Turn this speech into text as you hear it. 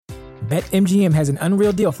BetMGM has an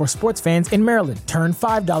unreal deal for sports fans in Maryland. Turn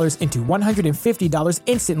 $5 into $150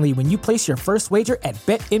 instantly when you place your first wager at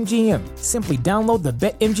BetMGM. Simply download the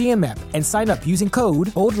BetMGM app and sign up using code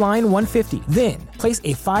OldLine150. Then, place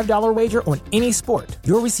a $5 wager on any sport.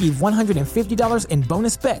 You'll receive $150 in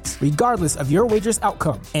bonus bets, regardless of your wager's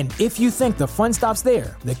outcome. And if you think the fun stops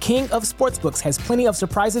there, the king of sportsbooks has plenty of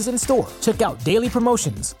surprises in store. Check out daily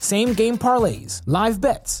promotions, same-game parlays, live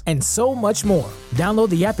bets, and so much more. Download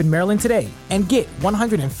the app in Maryland today and get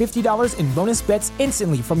 $150 in bonus bets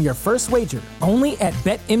instantly from your first wager. Only at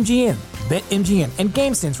BetMGM. BetMGM and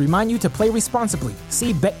GameSense remind you to play responsibly.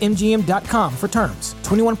 See BetMGM.com for terms.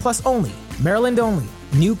 21 plus only. Maryland only.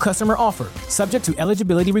 New customer offer. Subject to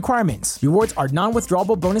eligibility requirements. Rewards are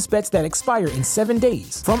non-withdrawable bonus bets that expire in 7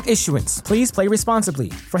 days. From issuance, please play responsibly.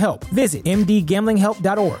 For help, visit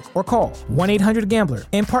mdgamblinghelp.org or call 1-800-GAMBLER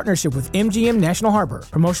in partnership with MGM National Harbor.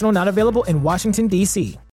 Promotional not available in Washington,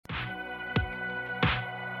 D.C.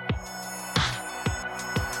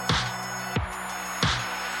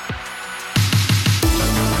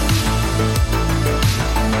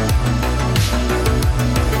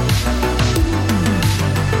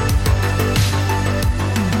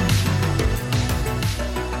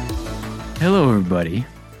 Hello, everybody.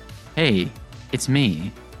 Hey, it's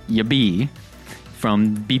me, ya B,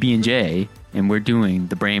 from BB&J, and we're doing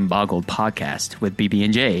the Brain Boggled podcast with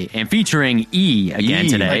BB&J, and featuring E again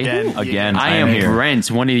today. Again. I am Brent,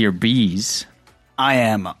 one of your Bs. I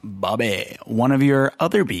am Bobby, one of your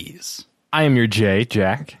other Bs. I am your J,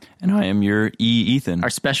 Jack. And I am your E, Ethan.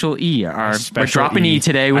 Our special E. We're dropping E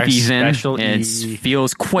today with Ethan. It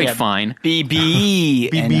feels quite fine.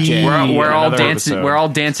 BB and J. We're all dancing. Episode. We're all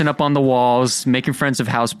dancing up on the walls, making friends of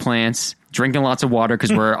house plants, drinking lots of water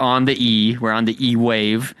because we're on the E. We're on the E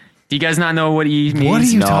wave. Do you guys not know what E means? What are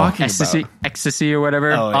you talking about? Ecstasy or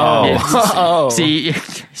whatever? Oh. See,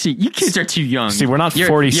 you kids are too young. See, we're not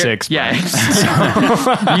 46. Yeah.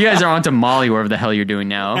 You guys are onto Molly, whatever the hell you're doing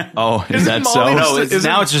now. Oh, is that so? No,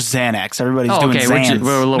 now it's just Xanax. Everybody's doing Xans.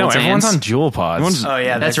 We're a little everyone's on Juul pods. Oh,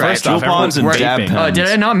 yeah, that's right. Juul pods and jab pens. Did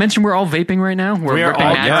I not mention we're all vaping right now? We are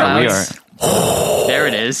all, we are. There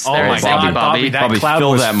it is. Oh my God, Bobby. That cloud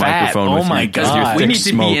fill was that fat. microphone with my you, God. We need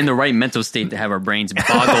to be in the right mental state to have our brains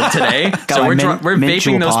boggled today. So we're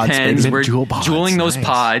vaping those pods, pens. We're pods. juuling those Nice.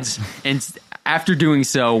 pods. And after doing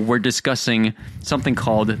so, we're discussing something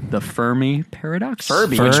called the Fermi Paradox.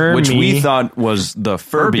 Which we thought was the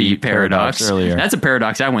Furby paradox earlier. That's a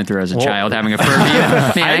paradox I went through as a child, having a Furby.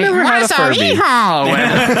 I never had a Furby.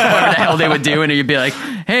 Whatever the hell they would do. And you'd be like,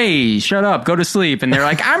 hey, shut up, go to sleep. And they're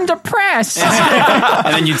like, I'm depressed.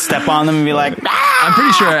 And then you'd step on them and be like, I'm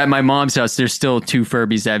pretty sure at my mom's house, there's still 2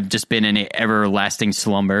 Furbies that have just been in an everlasting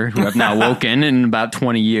slumber who have not woken in about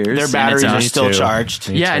 20 years. their batteries are still charged.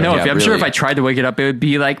 Yeah, I know. I'm sure if I tried to wake it up, it would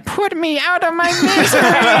be like, put me out of my misery.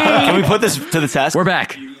 Can we put this to the test? We're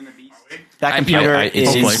back. That computer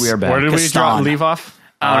is... We are back. Where did we leave off?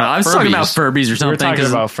 I don't know. I was talking about Furbies or something. We were talking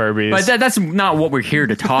about Furbies. But that's not what we're here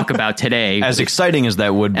to talk about today. As exciting as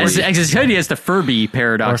that would be. As exciting as the Furby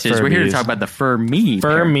paradox is, we're here to talk about the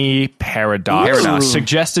Fermi Paradox.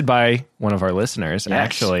 Suggested by one of our listeners,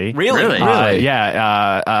 actually. Really?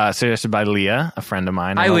 Suggested by Leah, a friend of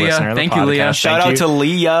mine. Hi, Leah. Thank you, Leah. Shout out to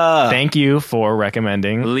Leah. Thank you for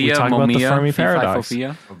recommending. Leah, we talk about the Fermi Paradox.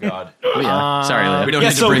 Oh, God. Sorry, Leah. We don't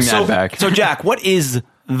need to bring that back. So, Jack, what is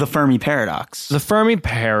the Fermi Paradox? The Fermi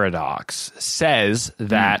Paradox says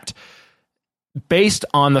that based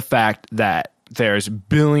on the fact that there's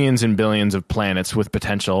billions and billions of planets with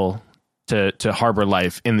potential to harbor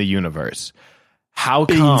life in the universe, how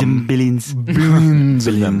come billions and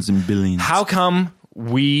billions. How come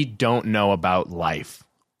we don't know about life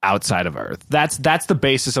outside of Earth? That's the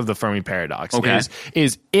basis of the Fermi Paradox. Okay.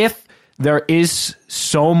 Is if there is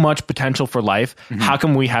so much potential for life, how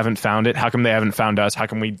come we haven't found it? How come they haven't found us? How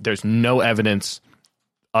come there's no evidence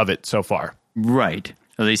of it so far? Right.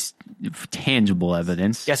 At least tangible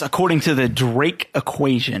evidence. Yes, according to the Drake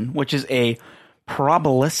equation, which is a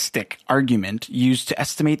probabilistic argument used to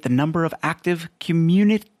estimate the number of active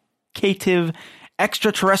communicative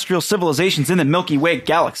extraterrestrial civilizations in the Milky Way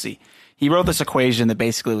galaxy. He wrote this equation that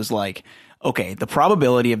basically was like, okay, the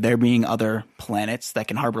probability of there being other planets that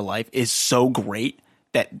can harbor life is so great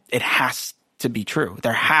that it has to be true.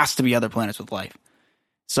 There has to be other planets with life.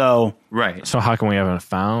 So, right. So how come we haven't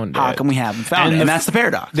found it? How come we haven't found it? And that's the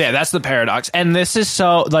paradox. Yeah, that's the paradox. And this is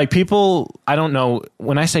so, like, people, I don't know,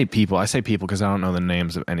 when I say people because I don't know the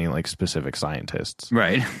names of any, like, specific scientists.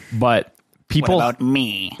 Right. But people... What about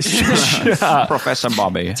me? Professor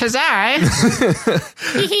Bobby. Tis I.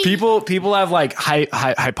 people have, like,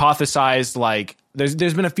 hypothesized, like, there's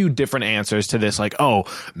been a few different answers to this, like, oh,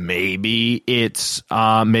 maybe it's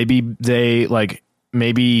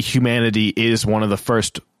maybe humanity is one of the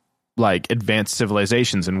first like advanced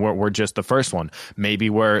civilizations and we're just the first one. Maybe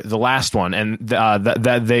we're the last one. And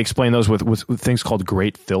that they explain those with things called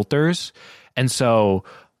great filters. And so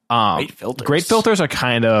great filters are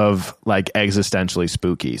kind of like existentially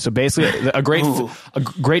spooky. So basically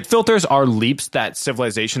great filters are leaps that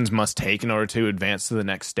civilizations must take in order to advance to the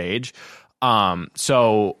next stage. One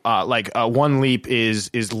leap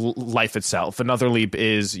is life itself. Another leap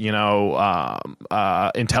is,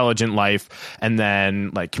 intelligent life, and then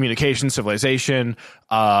like communication, civilization,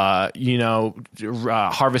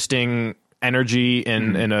 harvesting energy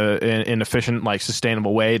in an efficient, like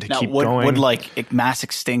sustainable way to keep going. Would like mass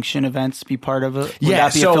extinction events be part of it? Would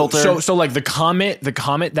that be a filter? So like the comet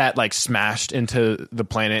that like smashed into the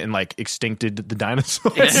planet and like extincted the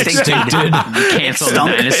dinosaurs. Canceled the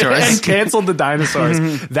dinosaurs. And canceled the dinosaurs.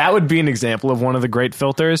 That would be an example of one of the great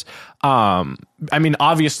filters. I mean,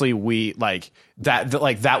 obviously we like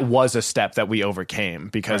that was a step that we overcame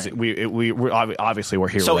because we're obviously we're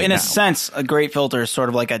here. So right in now. a sense, a great filter is sort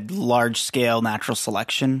of like a large scale natural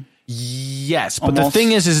selection. Yes, but the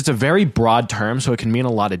thing is it's a very broad term, so it can mean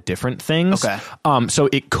a lot of different things. Okay. So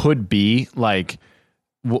it could be like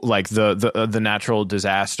the natural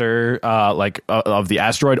disaster of the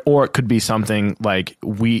asteroid, or it could be something like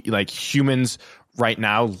humans right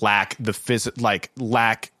now lack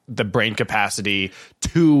the brain capacity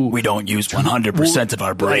to. We don't use 100% of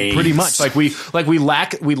our brains. Pretty much, we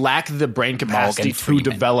lack the brain capacity to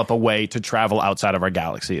develop a way to travel outside of our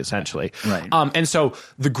galaxy, essentially. Right. And so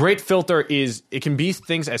the great filter it can be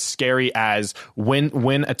things as scary as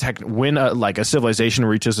when a civilization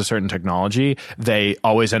reaches a certain technology, they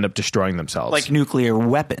always end up destroying themselves, like nuclear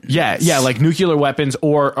weapons. Yeah, like nuclear weapons,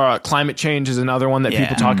 or climate change is another one that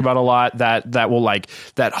people talk about a lot. That will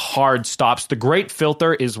that hard stops. The great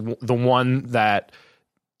filter is the one that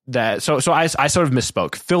so I sort of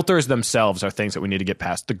misspoke. Filters themselves are things that we need to get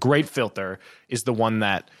past. The great filter is the one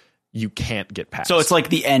that you can't get past. So it's like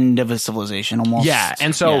the end of a civilization almost. Yeah,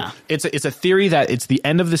 and so it's a theory that it's the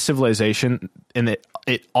end of the civilization, and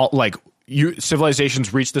it all like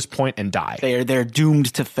civilizations reach this point and die. They're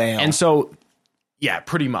doomed to fail. And so. Yeah,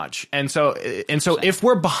 pretty much. And so if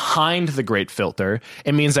we're behind the great filter,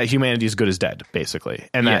 it means that humanity is good as dead, basically.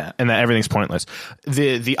 And that everything's pointless.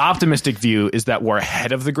 The optimistic view is that we're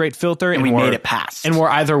ahead of the great filter and we made it past. And we're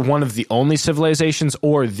either one of the only civilizations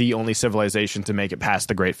or the only civilization to make it past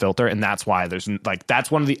the great filter, and that's why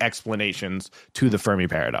that's one of the explanations to the Fermi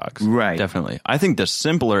Paradox. Right. Definitely. I think the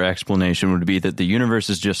simpler explanation would be that the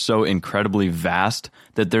universe is just so incredibly vast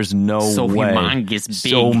that there's no way, humongous,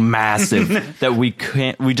 big, so massive that we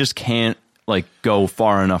just can't like go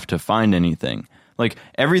far enough to find anything. Like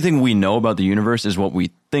everything we know about the universe is what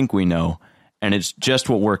we think we know, and it's just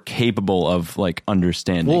what we're capable of like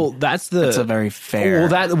understanding. Well, that's a very fair.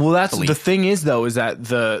 That's belief. The thing is though is that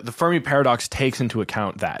the Fermi Paradox takes into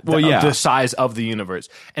account the size of the universe,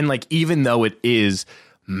 and like even though it is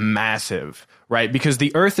massive, right? Because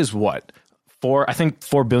the Earth is what? 4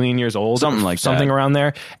 billion years old, something around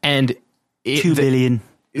there, and 2 billion.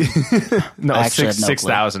 No,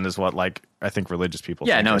 6,000 is what I think religious people.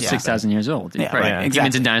 Yeah, no, it's 6,000 years old. Yeah, right. Exactly.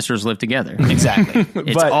 Humans and dinosaurs live together. Exactly.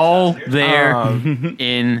 It's all there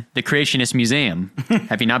in the Creationist Museum.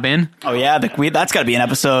 Have you not been? Oh yeah, that's got to be an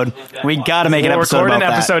episode. We got to make an episode about that. Record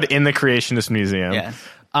an episode in the Creationist Museum. Yeah.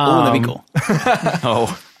 That'd be cool.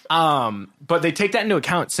 But they take that into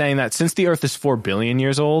account, saying that since the Earth is 4 billion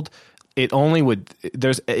years old. It only would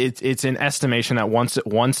it's an estimation that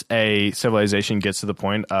once a civilization gets to the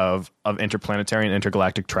point of interplanetary and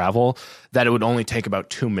intergalactic travel, that it would only take about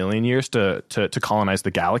 2 million years to colonize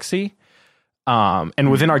the galaxy,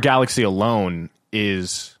 and within our galaxy alone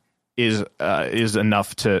is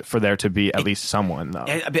enough for there to be at least someone though.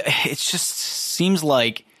 It just seems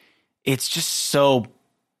like it's just so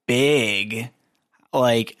big.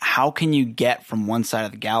 Like, how can you get from one side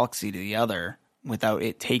of the galaxy to the other without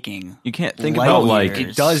it taking? You can't think about years?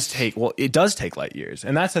 It does take light years,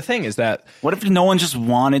 and that's the thing is that what if no one just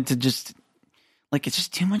wanted to just it's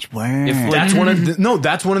just too much work? That's one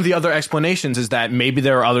of the other explanations is that maybe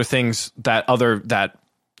there are other things that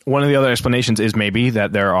one of the other explanations is maybe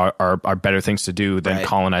that there are better things to do than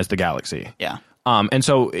colonize the galaxy. Yeah. And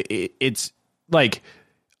so it's like.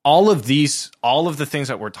 All of the things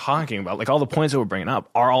that we're talking about, like all the points that we're bringing up,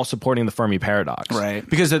 are all supporting the Fermi Paradox. Right.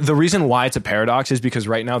 Because the reason why it's a paradox is because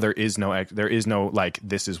right now there is no like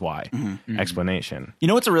this is why explanation. You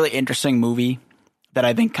know what's a really interesting movie that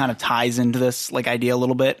I think kind of ties into this idea a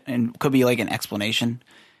little bit and could be like an explanation?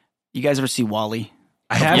 You guys ever see WALL-E?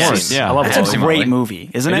 I have course, seen. yeah. I love It's Wall-E. a great movie,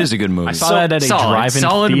 isn't it? It is a good movie. I saw that at a drive-in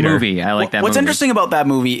solid theater. movie. I like that. What's movie. interesting about that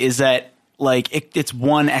movie is that like it's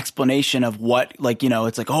one explanation of what, like, you know,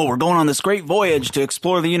 it's like, oh, we're going on this great voyage to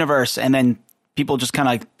explore the universe, and then people just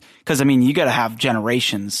kind of, because I mean, you got to have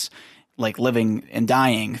generations like living and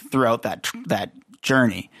dying throughout that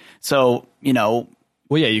journey. So, you know,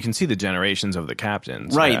 Well, yeah, you can see the generations of the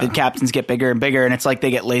captains. right, Yeah. the captains get bigger and bigger, and it's like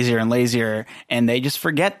they get lazier and lazier, and they just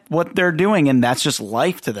forget what they're doing, and that's just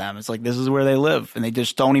life to them. It's like this is where they live, and they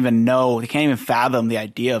just don't even know, they can't even fathom the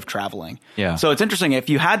idea of traveling. Yeah. So it's interesting, if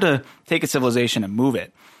you had to take a civilization and move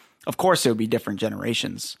it, of course it would be different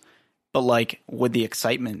generations, but like, would the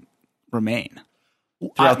excitement remain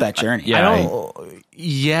throughout that journey? yeah. I don't.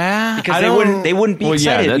 Yeah, Because I they don't- wouldn't be Well,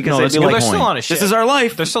 yeah, excited that- because no, they'd that's be a Well, good like, they're point. still on a ship. this is our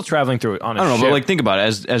life. They're still traveling through it on a I don't know, ship. but like think about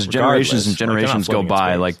it. As generations and Regardless, like, they're not generations go floating in by,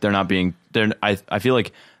 space. like they're not being. I feel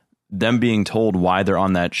like them being told why they're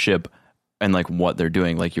on that ship and like what they're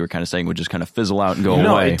doing, like you were kind of saying, would just kind of fizzle out and go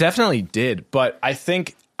No, away. it definitely did. But I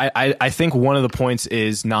think I think one of the points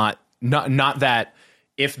is not that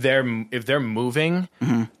if they're moving,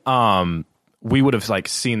 we would have like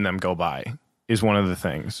seen them go by. Is one of the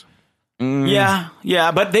things.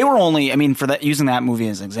 Yeah, but they were only, I mean, for that, using that movie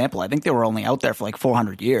as an example, I think they were only out there for like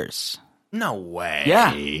 400 years. No way.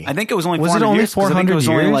 Yeah, I think it was only 400 Was it only years. 'Cause I think it 400 was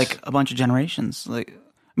only years? like a bunch of generations. Like,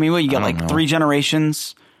 I mean, what, you got don't like know. 3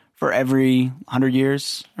 generations for every 100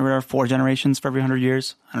 years, or whatever, 4 generations for every 100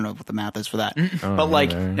 years. I don't know what the math is for that, but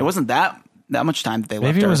like, it wasn't that much time that they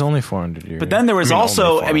left Maybe it was Earth. only 400 years. But then there was only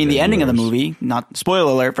also, I mean, the 400 ending of the years. movie. Not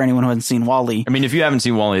spoiler alert for anyone who hasn't seen Wall-E. I mean, if you haven't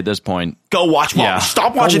seen Wall-E at this point, Go watch Wall-E. Yeah.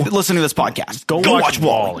 Stop watching, listening to this podcast. Go watch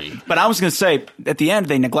Wall-E. Wall-E. But I was going to say, at the end,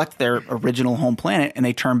 they neglect their original home planet and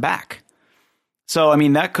they turn back. So, I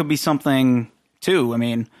mean, that could be something too. I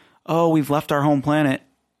mean, oh, we've left our home planet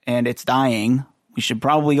and it's dying. We should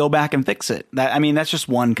probably go back and fix it. That, I mean, that's just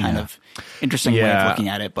one kind of interesting way of Yeah. looking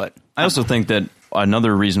at it. But I also think that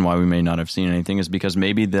another reason why we may not have seen anything is because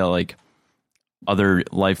maybe the like other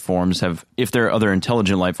life forms have, if there are other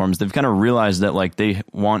intelligent life forms, they've kind of realized that like they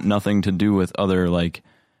want nothing to do with other like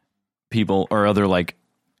people or other like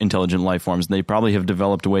intelligent life forms. They probably have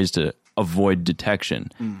developed ways to avoid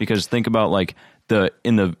detection because think about like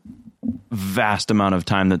in the vast amount of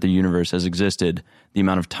time that the universe has existed, the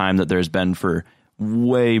amount of time that there's been for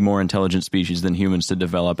way more intelligent species than humans to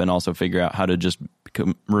develop and also figure out how to just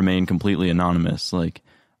remain completely anonymous. Like,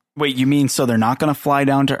 wait, you mean so they're not going to fly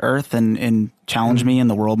down to Earth and challenge me in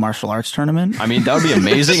the World Martial Arts Tournament? I mean, that would be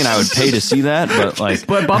amazing and I would pay to see that, but like,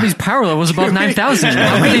 But Bobby's power level was above 9,000.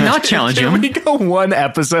 How could they not challenge Can him? we go one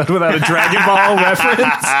episode without a Dragon Ball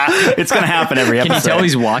reference? It's going to happen every episode. Can you tell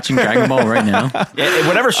he's watching Dragon Ball right now? Yeah,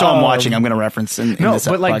 whatever show I'm watching, I'm going to reference in No, this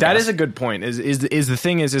but like that podcast. is a good point. Is the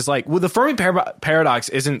thing is like, well, the Fermi Paradox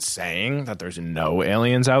isn't saying that there's no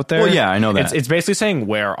aliens out there. Well, yeah, I know that. It's basically saying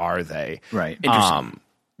where are they? Right.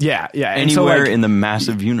 Yeah, and anywhere so, like, in the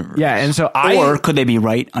massive universe. yeah, and so Or could they be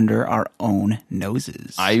right under our own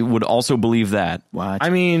noses? I would also believe that. What? I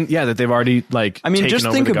mean, yeah, that they've already like. I mean, taken just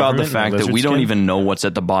over think the about the government and fact that lizard we don't skin. even know what's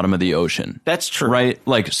at the bottom of the ocean. That's true. Right?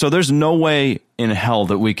 Like, so there's no way in hell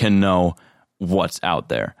that we can know what's out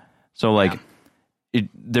there. So like,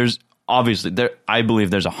 there's obviously I believe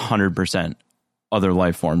there's 100% other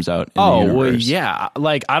life forms out in the Oh universe. well, yeah.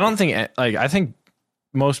 Like I don't think like I think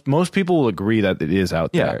most people will agree that it is out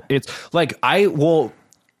Yeah. there. It's like I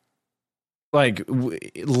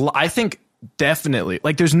think definitely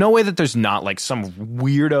like there's no way that there's not like some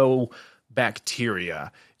weirdo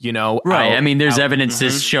bacteria, you know? Right. out- I mean, there's out- evidence to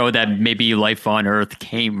show that maybe life on Earth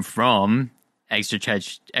came from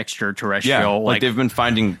extraterrestrial. Yeah, like like they've been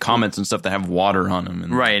finding comets and stuff that have water on them.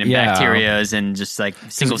 And right, and Yeah. bacterias and just like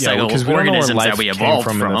single yeah, cell because we don't know where organisms that life we came evolved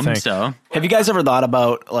from in the from. thing. So Have you guys ever thought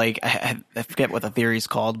about, like, I forget what the theory is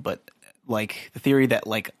called, but like the theory that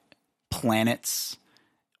like planets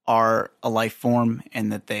are a life form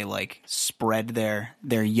and that they like spread their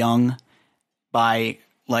young by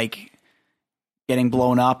like getting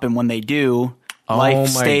blown up, and when they do, life my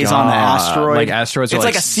stays on the God. asteroid. Like asteroids, It's are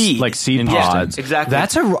like a seed, like seed Yeah, pods. exactly.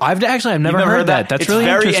 That's I've never You've heard that. That's it's really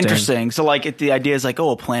very interesting. So like the idea is like, oh,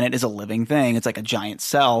 a planet is a living thing. It's like a giant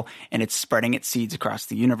cell and it's spreading its seeds across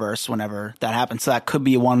the universe whenever that happens. So that could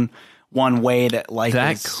be one way that life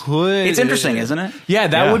That is. could. It's interesting, isn't it? Yeah,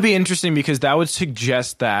 that Yeah. would be interesting because that would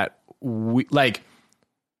suggest that we like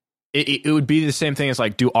it would be the same thing as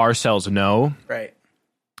like, do our cells know Right.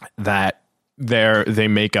 that they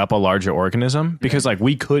make up a larger organism? Because like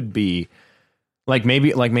we could be like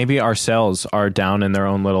maybe our cells are down in their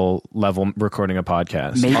own little level recording a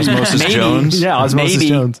podcast. Maybe Osmosis Jones. Yeah, Osmosis maybe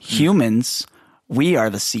Jones. humans, we are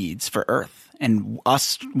the seeds for Earth. And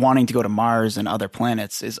us wanting to go to Mars and other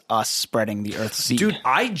planets is us spreading the Earth's seed. Dude,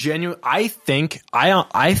 I think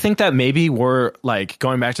that maybe we're like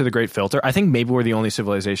going back to the Great Filter. I think maybe we're the only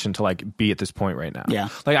civilization to like be at this point right now. Yeah.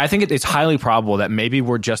 Like I think it's highly probable that maybe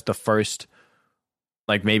we're just the first.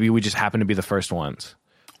 Like maybe we just happen to be the first ones.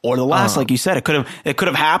 Or the last, like you said, it could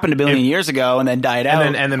have happened a billion years ago and then died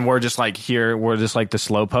out. And then we're just like here, we're just like the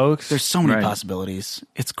slowpokes. There's so many possibilities.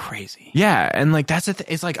 It's crazy. Yeah, and like that's the thing.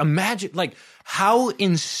 It's like imagine like how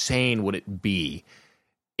insane would it be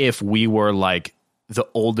if we were like the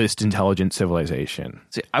oldest intelligent civilization?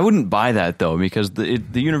 See, I wouldn't buy that though, because the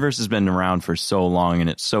universe has been around for so long and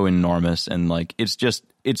it's so enormous, and like it's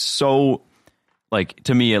so, like,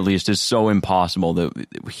 to me at least, it's so impossible that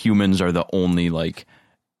humans are the only like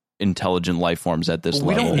intelligent life forms at this level.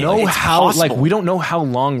 We don't know how possible. like we don't know how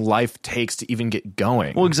long life takes to even get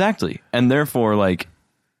going. Well, exactly, and therefore, like,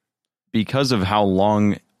 because of how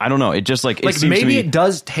long, I don't know. It just like it seems maybe to me, it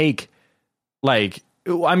does take like,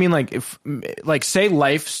 I mean, like if like say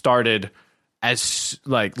life started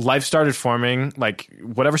forming, like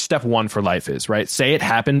whatever step one for life is, right? Say it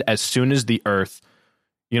happened as soon as the Earth,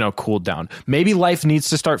 cooled down. Maybe life needs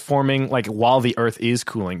to start forming like while the Earth is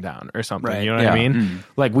cooling down or something. Right. You know what I mean?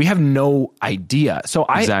 Like we have no idea. So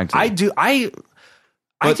Exactly. I do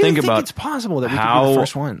think it's possible that we could be the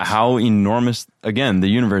first ones. How enormous, again, the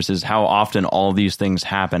universe is, how often all these things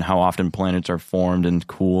happen, how often planets are formed and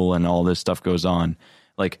cool and all this stuff goes on.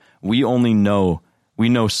 Like we know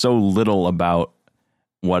so little about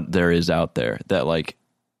what there is out there that like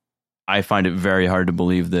I find it very hard to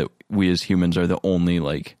believe that we as humans are the only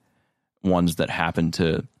like ones that happen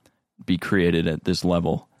to be created at this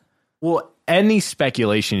level. Well, any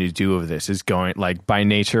speculation you do of this is going, like, by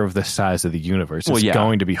nature of the size of the universe, it's yeah.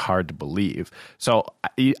 going to be hard to believe. So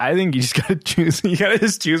I think you just got to choose. You got to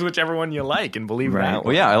just choose whichever one you like and believe that.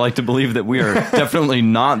 Well, yeah, I like to believe that we are definitely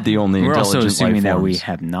not the only We're intelligent also assuming life that forms. we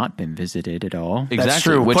have not been visited at all. Exactly. That's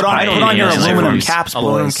true. Which Put on your yes, aluminum everybody's- caps, boys.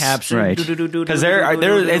 Aluminum caps, Right. Because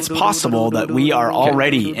it's possible that we are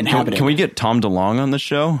already inhabited. Can we get Tom DeLonge on the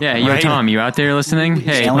show? Yeah, yo, Right. Tom, you out there listening?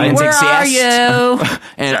 Hey, Aliens where exist. are you?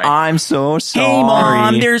 And I'm so sorry. Hey,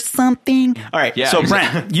 Mom, there's something. All right, Yeah, so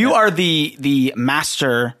Brent, you are the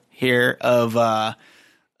master here of the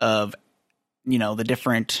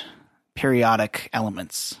different periodic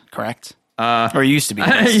elements, correct? Or you used to be.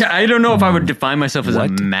 I don't know if I would define myself as a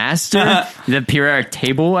master. The periodic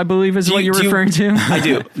table, I believe, is what you're referring to. I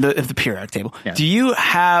do. The periodic table. Yeah. Do you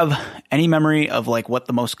have any memory of like what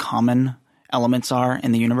the most common elements are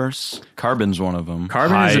in the universe? Carbon's one of them.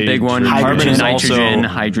 Carbon is a big one. Hydrogen. Carbon, nitrogen, Also-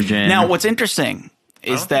 hydrogen. Now, what's interesting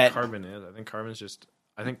is that carbon is. I think carbon's just.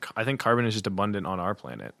 I think carbon is just abundant on our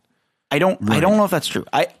planet. I don't know if that's true.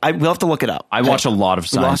 I will have to look it up. I watch a lot of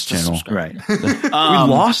Science lost a Channel. subscriber. right. We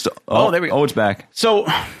lost. there we go. Oh, it's back. So,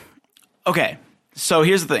 okay. So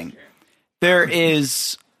here's the thing. There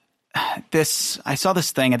is this. I saw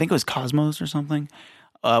this thing. I think it was Cosmos or something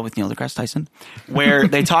with Neil deGrasse Tyson, where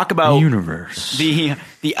they talk about Universe. the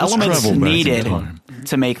elements travel back in needed time.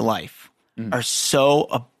 to make life are so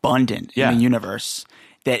abundant Yeah. in the universe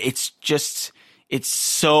that it's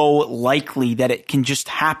so likely that it can just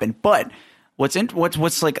happen. But what's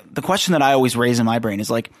like the question that I always raise in my brain is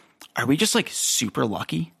like, are we just like super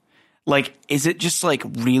lucky? Like, is it just like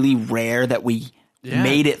really rare that we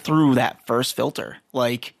made it through that first filter?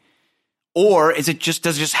 Like, or does it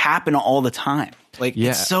just happen all the time? Like,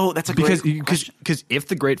 that's a great question. Because if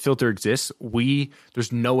the Great Filter exists,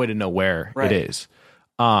 there's no way to know where Right. it is.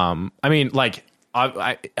 I mean, like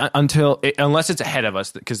unless it's ahead of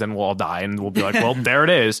us, because then we'll all die and we'll be like, well, there it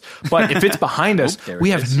is. But if it's behind us, we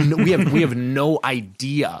have no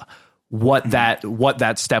idea what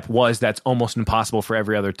that step was. That's almost impossible for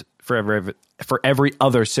every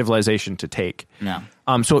other civilization to take. Yeah.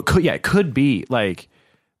 So it could be like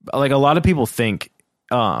a lot of people think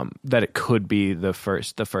that it could be the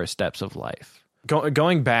first steps of life.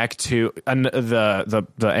 Going back to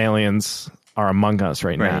the aliens are among us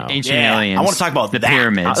right now. Ancient aliens. I want to talk about the that.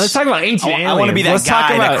 pyramids. Let's talk about ancient aliens. I want to be that Let's guy,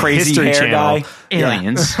 talk about that crazy History hair Channel. guy.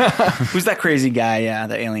 aliens. Who's that crazy guy? Yeah,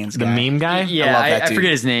 the aliens The guy. meme guy? Yeah, love that I dude.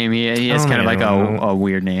 forget his name. He has kind of like a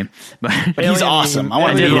weird name, but He's awesome. I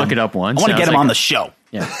want did to look it up once. I want to and get was him like, on the show.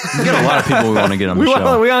 Yeah. We got a lot of people we want to get on the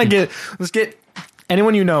show. Let's get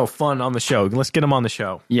anyone you know fun on the show. Let's get them on the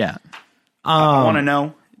show. Yeah. I want to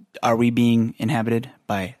know: are we being inhabited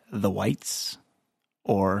by the whites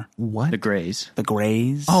or What? The Greys. the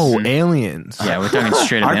grays? Oh, aliens. Yeah, we're talking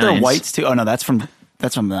straight up aren't aliens. there whites too? Oh no, that's from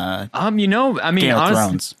the I mean, Game of honestly,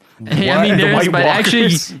 Thrones. I mean, The there is, White but I actually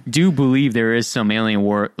Walkers? do believe there is some alien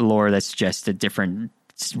lore that suggests a different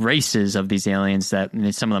races of these aliens that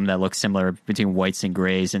some of them that look similar between whites and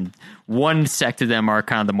grays, and one sect of them are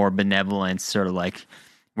kind of the more benevolent, sort of like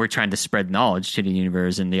we're trying to spread knowledge to the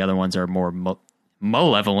universe, and the other ones are more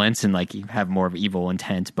malevolent and like you have more of evil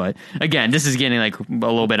intent. But again, this is getting like a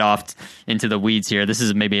little bit off into the weeds here. This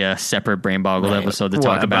is maybe a separate brain boggled episode to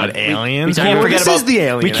talk about aliens. We can't forget about the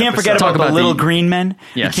alien. We can't forget Talk about the about little the- green men.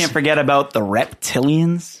 Yes. We can't forget about the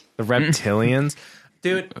reptilians. The reptilians.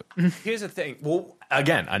 Dude, here's the thing. Well,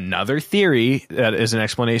 again, another theory that is an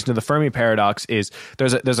explanation of the Fermi paradox is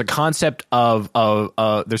there's a concept of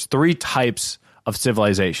there's 3 types of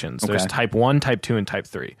civilizations. There's type 1, type 2, and type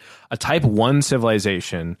 3. A type 1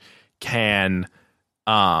 civilization can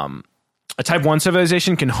harness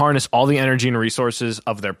all the energy and resources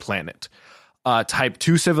of their planet. Type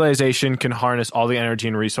 2 civilization can harness all the energy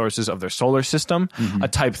and resources of their solar system. A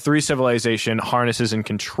type 3 civilization harnesses and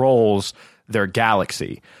controls their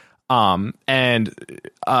galaxy. And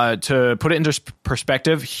to put it into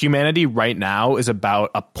perspective, humanity right now is about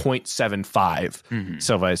a 0.75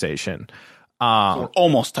 civilization. So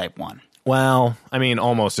almost type 1. Well, I mean,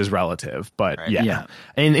 almost is relative, but yeah.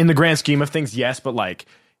 In the grand scheme of things, yes, but like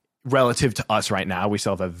relative to us right now, we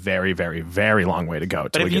still have a very, very, very long way to go.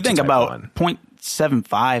 But if you think about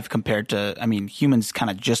 0.75 compared to, I mean, humans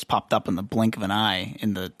kind of just popped up in the blink of an eye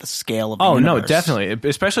in the scale of the universe. No, definitely.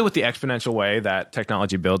 Especially with the exponential way that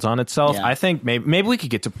technology builds on itself. Yeah. I think maybe we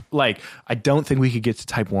could get to, like, I don't think we could get to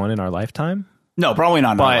type 1 in our lifetime. No, probably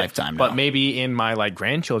not in our lifetime. But no. maybe in my like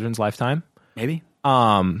grandchildren's lifetime. Maybe.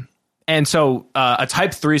 And so a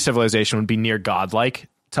type 3 civilization would be near godlike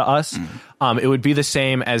to us. It would be the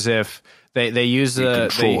same as if they use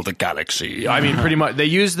the galaxy. I mean, pretty much they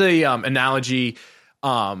use the analogy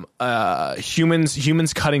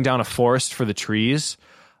humans cutting down a forest for the trees,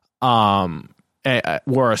 where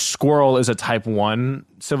a squirrel is a type 1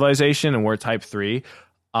 civilization and we're type 3,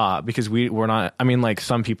 because we're not. I mean, like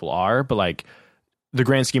some people are, but like the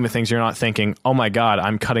grand scheme of things, you're not thinking, oh my God,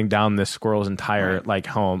 I'm cutting down this squirrel's entire like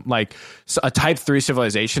home. Like so a type 3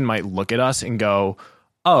 civilization might look at us and go,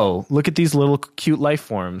 oh, look at these little cute life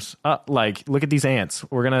forms. Like, look at these ants.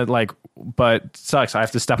 We're going to like, but it sucks. I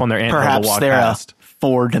have to step on their ant hole to walk they're past. a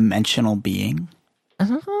 4-dimensional being.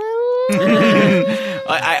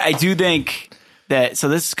 I do think that, so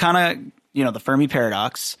this is kind of, the Fermi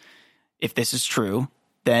paradox. If this is true,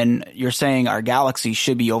 then you're saying our galaxy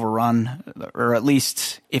should be overrun, or at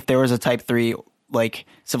least if there was a type 3 like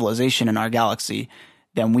civilization in our galaxy,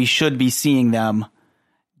 then we should be seeing them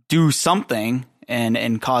do something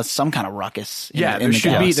and cause some kind of ruckus.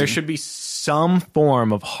 There should be some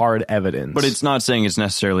form of hard evidence. But it's not saying it's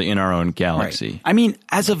necessarily in our own galaxy. Right. I mean,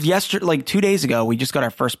 as of yesterday, like 2 days ago, we just got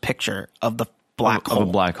our first picture of the black hole. Of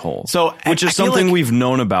a black hole. So, which is I feel something like, we've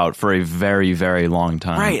known about for a very, very long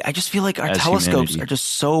time. Right. I just feel like our telescopes humanity. are just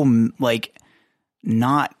so like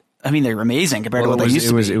not. I mean, they're amazing compared to what they used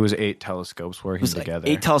to be. It was 8 telescopes working together.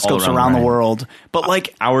 8 telescopes All around around the the world. But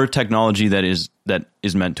like our technology that is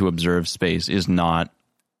meant to observe space is not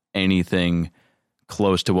anything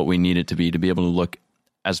close to what we need it to be able to look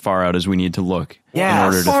as far out as we need to look in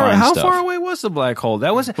order to find how stuff. far away was the black hole?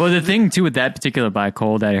 That was Well, the thing too with that particular black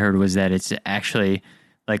hole that I heard was that it's actually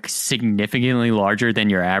like significantly larger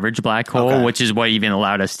than your average black hole, which is what even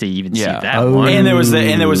allowed us to even see that one. and there was a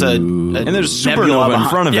there's supernova in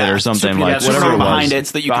front of it or something whatever it behind was. it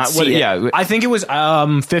so that you could see it. Yeah, I think it was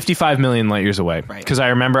 55 million light years away. Right. Because I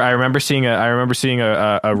remember seeing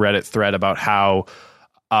a Reddit thread about how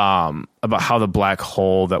the black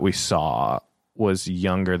hole that we saw was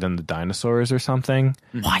younger than the dinosaurs or something.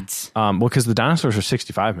 What? Well, because the dinosaurs were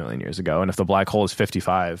 65 million years ago, and if the black hole is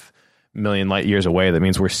 55 million light years away, that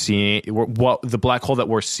means what the black hole that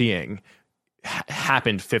we're seeing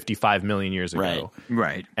happened 55 million years ago.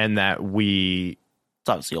 Right. And that It's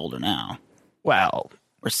obviously older now. well,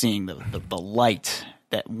 We're seeing the light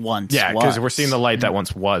that once yeah, was. because we're seeing the light that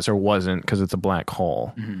once was or wasn't because it's a black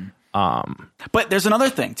hole. But there's another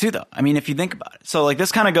thing too, though. I mean, if you think about it, so like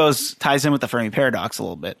this kind of ties in with the Fermi paradox a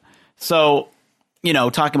little bit. So,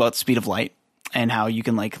 talking about speed of light and how you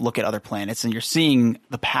can like look at other planets and you're seeing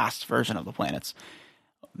the past version of the planets.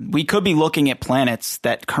 We could be looking at planets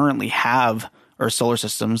that currently have, or solar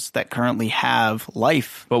systems that currently have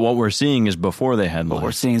life. But what we're seeing is before they had What life.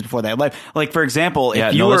 we're seeing is before they had life. Like, for example, Yeah,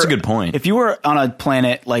 if you were, that's a good point. If you were on a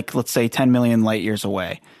planet, like, let's say 10 million light years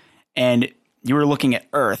away, and you were looking at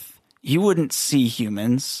Earth, you wouldn't see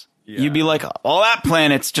humans. you'd be like, "Oh, that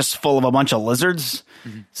planet's just full of a bunch of lizards."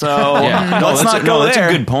 So let's not go there.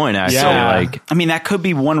 That's a good point, actually. Yeah. Like, I mean, that could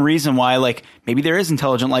be one reason why, like, maybe there is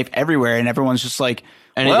intelligent life everywhere, and everyone's just like,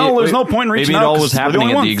 and there's no point in reaching out. Maybe it all was 'cause we're happening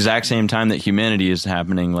only at ones. the exact same time that humanity is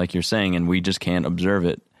happening, like you're saying, and we just can't observe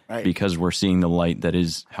it because we're seeing the light that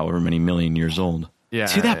is however many million years old. Yeah.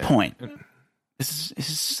 To that point, this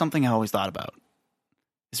is something I always thought about.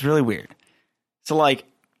 It's really weird. So, like,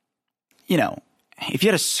 you know, if you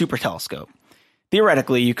had a super telescope,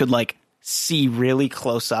 theoretically, you could, like, see really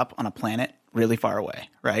close up on a planet really far away,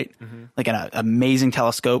 right? Like an amazing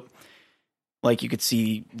telescope, like you could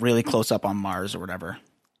see really close up on Mars or whatever.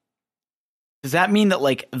 Does that mean that,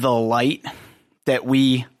 like, the light that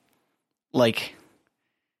we, like,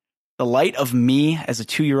 the light of me as a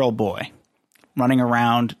 2-year-old boy running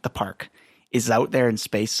around the park is out there in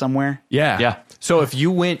space somewhere? Yeah. Yeah. So if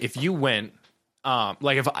you went,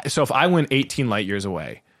 like if I went 18 light years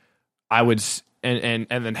away, I would, and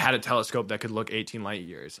then had a telescope that could look 18 light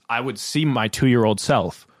years, I would see my 2-year-old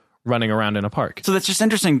self running around in a park. So that's just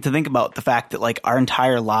interesting to think about the fact that, like, our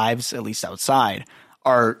entire lives, at least outside,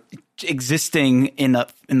 are existing in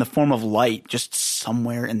the form of light just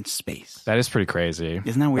somewhere in space. That is pretty crazy.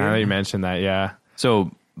 Isn't that weird? Now that you mentioned that, yeah.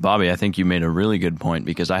 So, Bobby, I think you made a really good point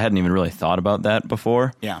because I hadn't even really thought about that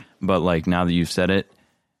before. Yeah. But, like, now that you've said it,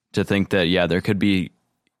 to think that, yeah, there could be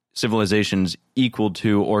civilizations equal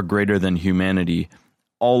to or greater than humanity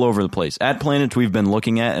all over the place. At planets we've been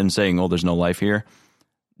looking at and saying, oh, there's no life here,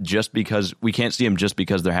 just because we can't see them just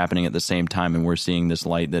because they're happening at the same time and we're seeing this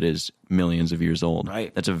light that is millions of years old.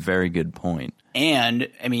 Right. That's a very good point. And,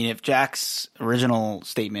 I mean, if Jack's original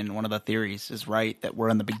statement, one of the theories, is right, that we're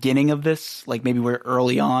in the beginning of this, like maybe we're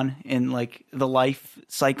early on in, like, the life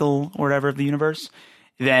cycle or whatever of the universe,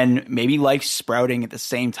 then maybe life's sprouting at the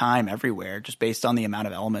same time everywhere, just based on the amount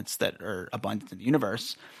of elements that are abundant in the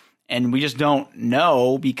universe. And we just don't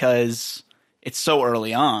know because it's so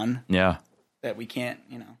early on Yeah. that we can't,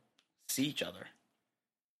 you know, see each other.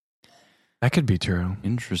 That could be true.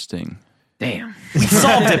 Interesting. Damn. We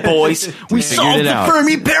solved it, boys. We solved it the out.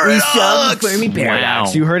 Fermi Paradox.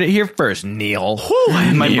 Wow. You heard it here first, Neil.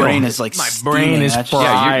 My brain is like Brain is steaming.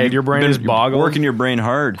 fried. Your brain is boggled. Working your brain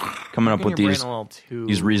hard, coming up with Your brain these a little too-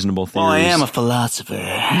 reasonable theories. Well, I am a philosopher.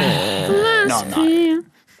 No, I'm not.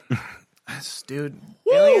 Dude,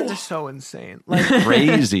 aliens are so insane. Like,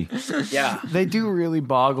 crazy. Yeah. they do really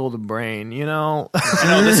boggle the brain, you know? I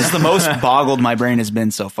know, this is the most boggled my brain has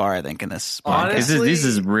been so far, I think, in this podcast. Honestly, This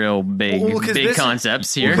is real big, Well, 'cause big this-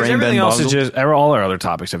 concepts here. Because Brain everything been else is boggled? just all our other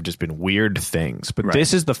topics have just been weird things, but Right.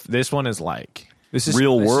 this one is like this is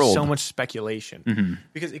Real this is world. so much speculation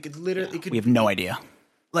because it could literally We have no idea.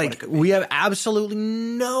 we have absolutely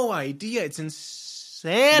no idea. It's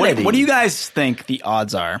insanity. What do you guys think the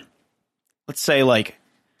odds are? Let's say, like,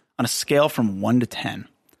 on a scale from 1 to 10,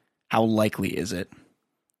 how likely is it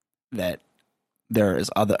that there is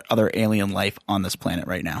other alien life on this planet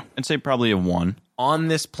right now? I'd say probably a 1. on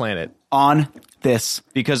this planet? On this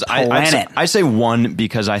Because planet. I say 1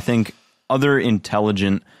 because I think other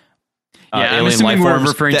intelligent Yeah, I'm alien assuming life we're forms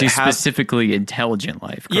referring that to have- specifically intelligent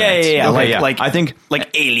life. Yeah, correct? yeah, yeah. Okay, like, yeah. I think like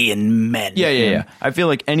alien men. Yeah. I feel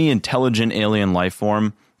like any intelligent alien life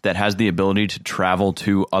form that has the ability to travel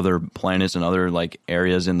to other planets and other, like,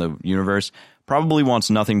 areas in the universe probably wants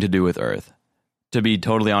nothing to do with Earth. To be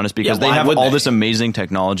totally honest, because Yeah, why they have would all they? this amazing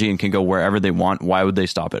technology and can go wherever they want. Why would they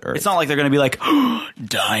stop at Earth? It's not like they're going to be like,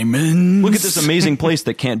 diamonds. Look at this amazing place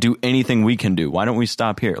that can't do anything we can do. Why don't we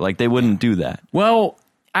stop here? Like, they wouldn't do that. Well,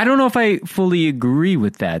 I don't know if I fully agree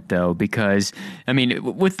with that, though, because, I mean,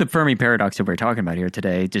 with the Fermi Paradox that we're talking about here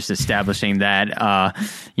today, just establishing that,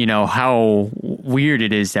 you know, how weird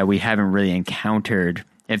it is that we haven't really encountered,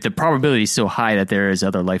 if the probability is so high that there is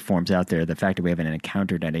other life forms out there, the fact that we haven't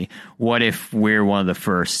encountered any, what if we're one of the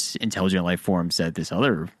first intelligent life forms that this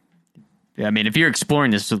other, I mean, if you're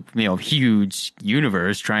exploring this, you know, huge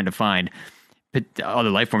universe trying to find other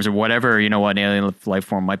life forms or whatever, you know, what an alien life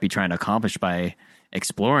form might be trying to accomplish by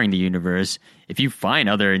exploring the universe, if you find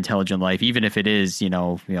other intelligent life, even if it is, you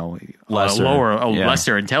know, Lesser.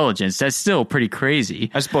 lesser intelligence, that's still pretty crazy.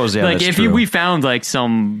 I suppose, yeah, like that's if true. we found like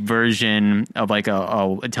some version of like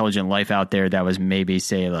a intelligent life out there that was maybe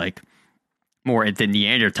say like more at the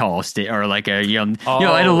Neanderthal state or like a you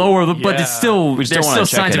know at a lower, but it's still We still there's wanna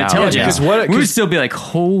still check signs it of out. intelligence. Yeah, because what- we would 'cause- still be like,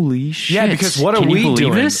 holy shit! Yeah, because what are Can you we believe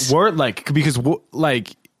doing? this? We're like, because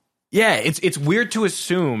like, yeah, it's weird to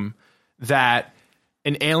assume that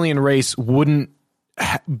an alien race wouldn't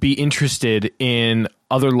be interested in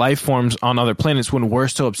other life forms on other planets when we're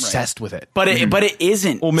so obsessed with it? But it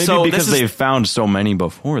isn't. Well, maybe So because this is- they've found so many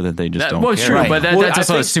before that they just don't care. True, Right. but Well, that's I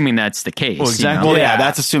also think- assuming that's the case. Well, exactly. You know? Well, yeah,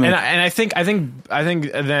 that's assuming. And I think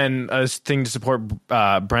then a thing to support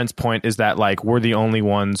Brent's point is that like we're the only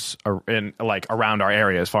ones around our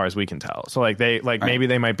area as far as we can tell. So like maybe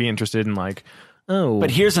they might be interested in like, oh,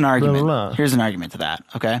 But here's an argument. blah, blah. Here's an argument to that.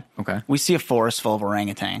 Okay. Okay. We see a forest full of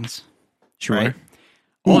orangutans. Sure. Right?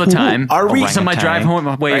 All the time. Are we- So my drive home,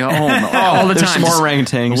 home, Oh, all the there's time. more Just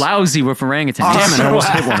orangutans. Lousy with orangutans. Damn it, I almost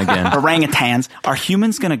hit one again. Orangutans. Are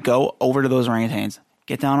humans going to go over to those orangutans,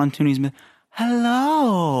 get down on two knees, and be,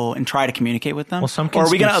 hello, and try to communicate with them? Well, some or can are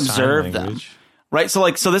we going to speak sign observe them? language. Right.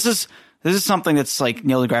 So this is something that's like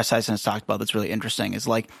Neil deGrasse Tyson has talked about. That's really interesting. Is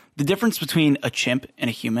like the difference between a chimp and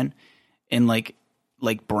a human in like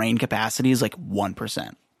brain capacity is like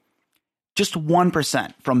 1%. Just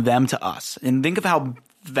 1% from them to us. And think of how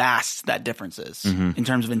vast that difference is in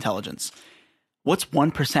terms of intelligence. What's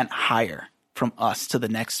 1% higher from us to the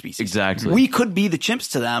next species? Exactly. We could be the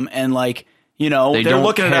chimps to them, and like, you know, They they're don't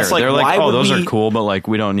looking care. at us like, they're like, why oh, would those we? are cool, but like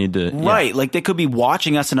we don't need to. yeah. Right. Like they could be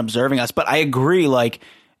watching us and observing us. But I agree, like,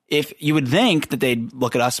 if you would think that they'd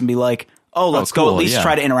look at us and be like, oh, let's go cool, at least yeah.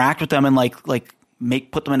 try to interact with them and like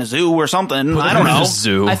put them in a zoo or something. I don't know.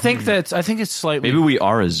 Zoo. I think it's slightly. Maybe we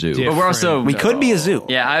are a zoo. Yeah. But we're also We could be a zoo.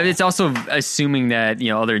 Yeah, it's also assuming that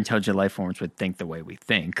other intelligent life forms would think the way we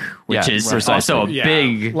think, which Yeah, is precisely. also a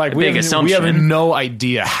big, like a we big have, assumption. We have no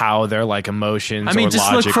idea how their like emotions. I mean, or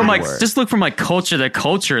just look from logic work. culture to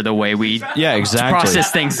culture, the way we Yeah, exactly.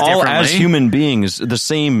 process things All differently. as human beings, the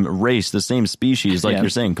same race, the same species, like Yeah.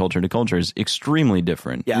 you're saying, culture to culture is extremely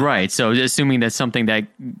different. Yeah. Right. So assuming that something that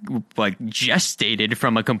like gestated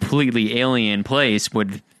from a completely alien place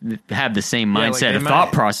would have the same like, mindset they or might-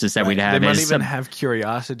 thought process that we'd They have. might as even some- have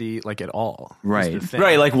curiosity like at all. is Right. the thing.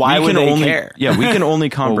 Right. Like, why We would can they only, care? Yeah, we can only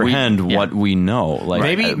comprehend yeah. what we know. Like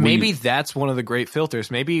Maybe that's one of the great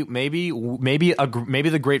filters. Maybe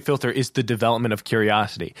the great filter is the development of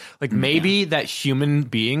curiosity. Like maybe that human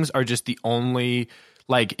beings are just the only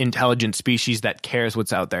like intelligent species that cares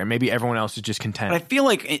what's out there. Maybe everyone else is just content. But I feel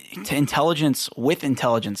like with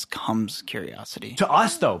intelligence comes curiosity. To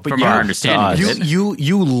us though, but From our understanding of it.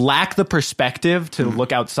 you lack the perspective to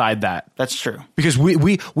look outside that. That's true. Because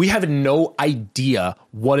we have no idea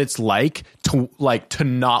what it's like to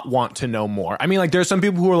not want to know more. I mean, like there's some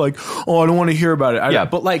people who are like, oh, I don't want to hear about it. Yeah,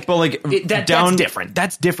 but that's different.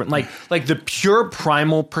 That's different. Like the pure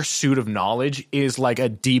primal pursuit of knowledge is like a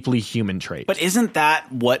deeply human trait. But isn't that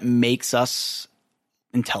what makes us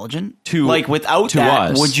intelligent? To- like without to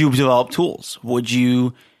that, us. would you develop tools? Would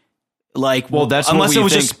you like? Well, that's what unless we it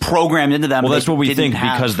was think- just programmed into them. Well, that's they what we didn't think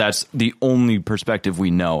have. because that's the only perspective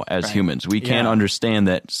we know as humans. We can't Yeah. understand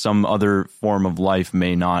that some other form of life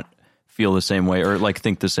may not feel the same way or like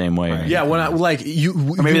think the same way. yeah, when I like you,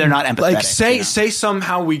 or maybe they're not empathetic, Like say you know? say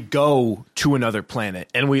somehow we go to another planet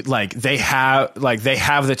and we like they have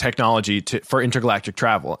the technology for intergalactic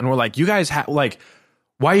travel, and we're like, you guys have like.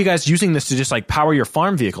 Why are you guys using this to just like power your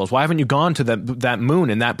farm vehicles? Why haven't you gone to that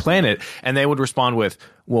moon and that planet? And they would respond with,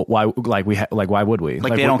 "Well, why? Like why would we?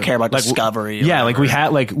 Like they don't care about discovery or Yeah, like we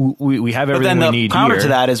whatever. we have But everything then we the need counter here. to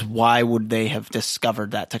that is, why would they have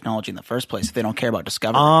discovered that technology in the first place if they don't care about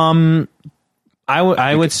discovery?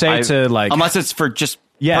 I would say to like Unless it's for just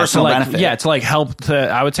yeah personal to like benefit. yeah to like help to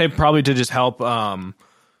I would say probably to just help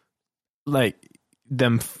like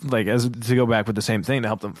them like as to go back with the same thing to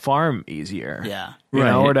help them farm easier. Yeah. You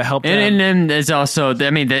know, or to help them. and then there's also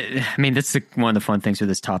that's one of the fun things with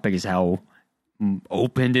this topic is how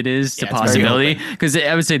open it is to Yeah, it's very possibility, open. because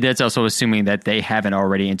I would say that's also assuming that they haven't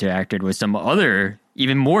already interacted with some other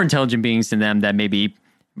even more intelligent beings than them that maybe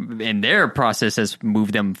in their process has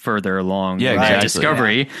moved them further along Yeah, in their exactly.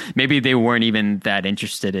 discovery. Maybe they weren't even that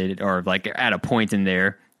interested in it, or like at a point in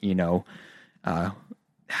their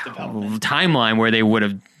timeline where they would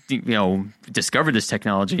have discovered this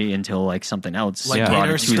technology until like something else Like brought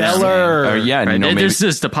it to them. Interstellar. Or, yeah, and, Right? you know, maybe, There's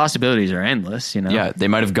just the possibilities are endless, yeah, they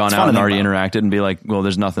might have gone fun out to and think already about. interacted and be like, well,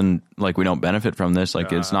 there's nothing, like we don't benefit from this,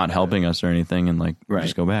 like it's not helping us or anything, and like Right.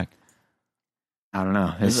 just go back. I don't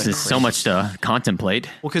know. This It's is just so much to contemplate.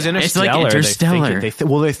 Well, because It's like Interstellar, Interstellar.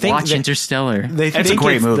 they think Watch that- Interstellar. They It's a think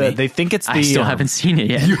great it's movie. They think it's the. I still haven't seen it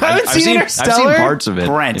yet. You haven't I've seen seen Interstellar? parts of it.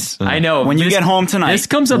 Brent, It's, I know. When you get home tonight, this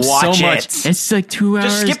comes up so watch much. it. It's like 2 hours.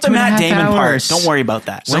 Just skip the 2.5 Matt Damon part. hours. Don't worry about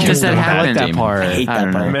that. When does that I happen? like that part. I hate I that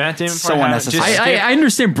don't know. part. Matt Damon So part, unnecessary. just skip- I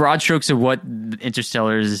understand broad strokes of what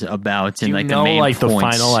Interstellar is about and you like know, the main like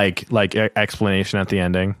points. the final like explanation at the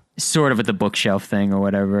ending. Sort of with the bookshelf thing or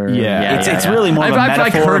whatever. Yeah. It's really more of a I've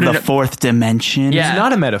metaphor heard of the it- fourth dimension. Yeah. It's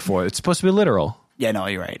not a metaphor. It's supposed to be literal. Yeah, no,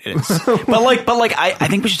 you're right. It is. but I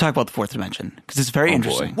think we should talk about the fourth dimension because it's very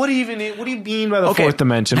interesting. What do you mean by the fourth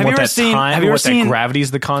dimension? Have What you ever that seen- time? have you ever What seen- that gravity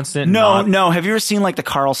is the constant? No. Have you ever seen like the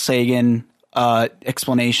Carl Sagan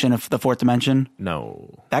explanation of the fourth dimension?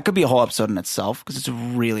 No. That could be a whole episode in itself because it's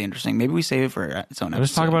really interesting. Maybe we save it for its own episode.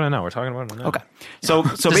 Let's talk about it now. We're talking about it now. Okay. So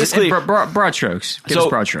basically, broad strokes. Give us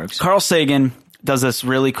broad strokes. Carl Sagan does this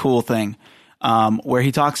really cool thing where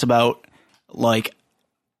he talks about like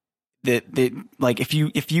if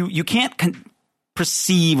you can't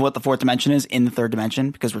perceive what the fourth dimension is in the third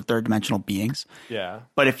dimension because we're third dimensional beings. Yeah.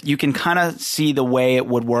 But if you can kind of see the way it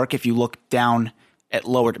would work if you look down at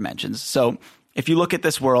lower dimensions. So if you look at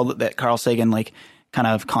this world that Carl Sagan like kind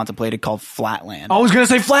of contemplated called Flatland. I was gonna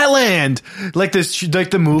say Flatland, like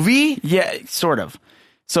the movie. Yeah, sort of.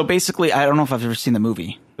 So basically, I don't know if I've ever seen the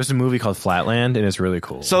movie. There's a movie called Flatland, and it's really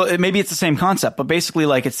cool. So maybe it's the same concept, but basically,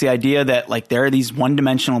 like it's the idea that like there are these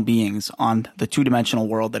one-dimensional beings on the two-dimensional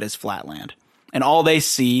world that is Flatland, and all they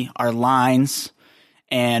see are lines,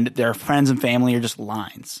 and their friends and family are just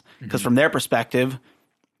lines because from their perspective,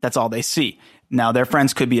 that's all they see. Now, their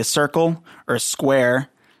friends could be a circle or a square,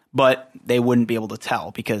 but they wouldn't be able to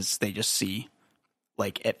tell because they just see,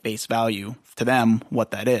 like at face value to them,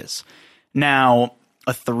 what that is. Now,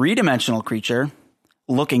 a three-dimensional creature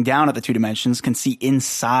looking down at the two dimensions can see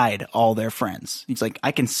inside all their friends. He's like,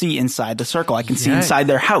 I can see inside the circle. I can see inside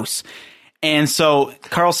their house. And so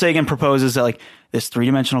Carl Sagan proposes that like this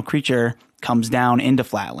three-dimensional creature comes down into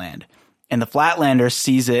Flatland, and the Flatlander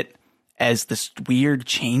sees it as this weird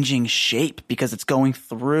changing shape because it's going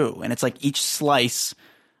through, and it's like each slice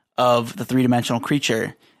of the three-dimensional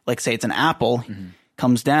creature, like say it's an apple,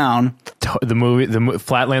 comes down. The movie,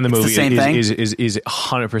 Flatland, the movie the same thing? is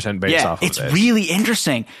 100% based off of it's this. really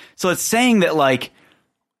interesting. So it's saying that like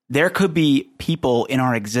there could be people in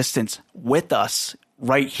our existence with us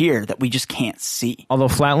right here that we just can't see. Although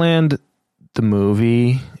Flatland, the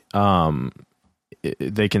movie,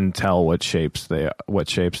 they can tell what shapes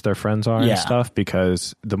their friends are and stuff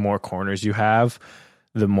because the more corners you have,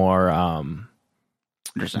 the more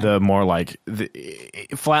like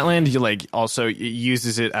Flatland, you like also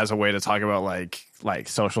uses it as a way to talk about like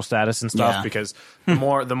social status and stuff because the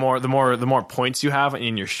more points you have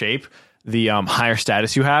in your shape, the higher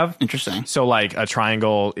status you have. Interesting. So like a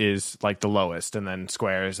triangle is like the lowest, and then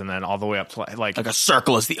squares, and then all the way up to like a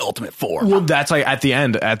circle is the ultimate form. Well, that's like at the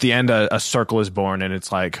end, a circle is born, and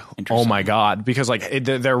it's like, oh my god, because like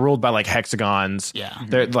they're ruled by like hexagons. Yeah.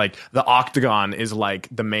 They're like the octagon is like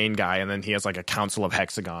the main guy, and then he has like a council of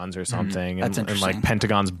hexagons or something, That's and interesting. like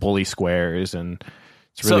pentagons bully squares, and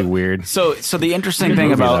it's really weird. So the interesting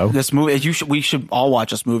thing about this movie is we should all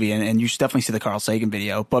watch this movie, and you should definitely see the Carl Sagan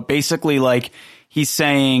video. But basically, like he's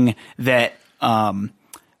saying that,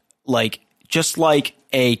 like just like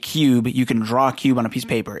a cube, you can draw a cube on a piece of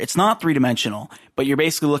paper. It's not three-dimensional, but you're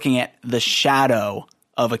basically looking at the shadow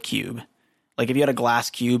of a cube. Like if you had a glass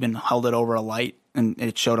cube and held it over a light and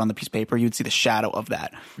it showed on the piece of paper, you'd see the shadow of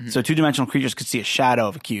that. So two-dimensional creatures could see a shadow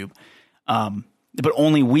of a cube, but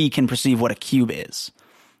only we can perceive what a cube is.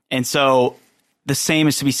 And so the same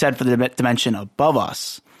is to be said for the dimension above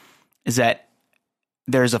us, is that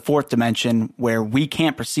there's a fourth dimension where we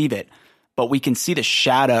can't perceive it, but we can see the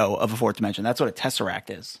shadow of a fourth dimension. That's what a tesseract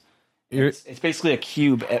is. It's basically a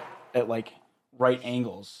cube at like right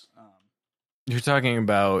angles. You're talking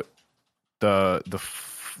about the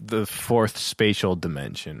fourth spatial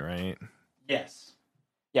dimension, right? Yes.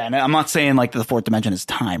 Yeah, and I'm not saying like the fourth dimension is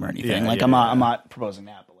time or anything. Yeah, I'm not proposing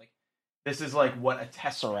that, but like this is like what a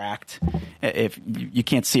tesseract. If you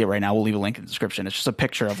can't see it right now, we'll leave a link in the description. It's just a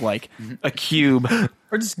picture of like a cube.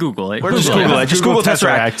 Or just Google it. Just Google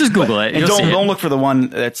tesseract. Just Google it. And You'll see it. don't look for the one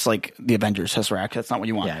that's like the Avengers tesseract. That's not what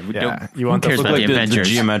you want. Yeah, You want who cares the about Like the the Avengers?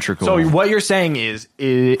 geometrical. So what you're saying is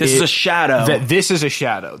This is a shadow. That this is a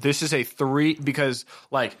shadow. This is a three because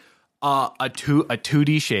like a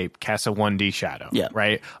 2D shape casts a 1D shadow. Yeah.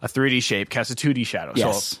 Right. A 3D shape casts a 2D shadow.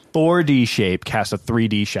 Yes. So a 4D shape casts a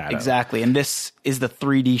 3D shadow. Exactly. And this is the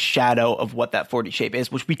 3D shadow of what that 4D shape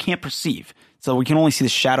is, which we can't perceive. So we can only see the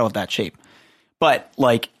shadow of that shape. But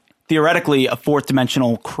like theoretically, a fourth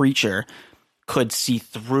dimensional creature could see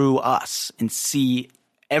through us and see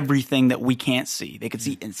everything that we can't see. They could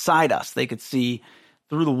see inside us. They could see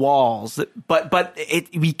through the walls. But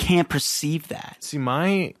we can't perceive that. See,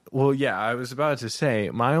 I was about to say,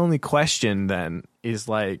 my only question then is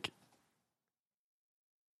like,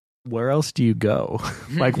 where else do you go?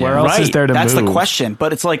 Like, where else is there to That's move? the question.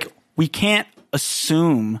 But it's like, we can't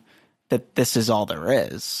assume that this is all there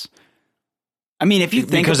is. I mean, if you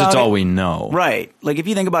think because about it's it, all we know. right? Like if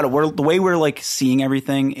you think about it, the way we're like seeing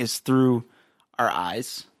everything is through our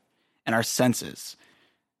eyes, and our senses.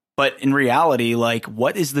 But in reality, like,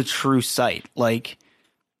 what is the true sight? Like,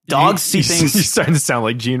 dogs see things. You're starting to sound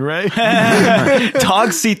like Gene Ray.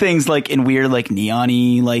 Dogs see things like in weird, like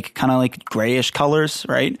neon-y, like kind of like grayish colors,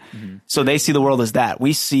 right? Mm-hmm. So they see the world as that.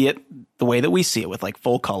 We see it the way that we see it with like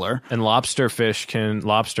full color. And lobster shrimp. I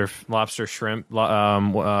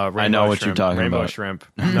know what you're talking rainbow about. Shrimp.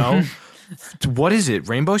 No. What is it?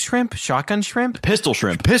 Rainbow shrimp? Shotgun shrimp? Pistol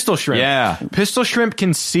shrimp. Pistol shrimp. Yeah. Pistol shrimp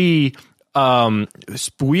can see.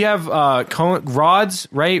 We have rods,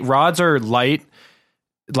 right? Rods are light.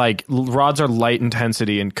 Like rods are light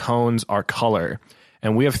intensity and cones are color.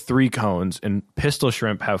 And we have 3 cones, and pistol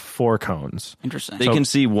shrimp have 4 cones. Interesting. They can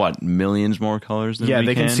see what, millions more colors than we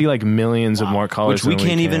they can see like millions of more colors, which we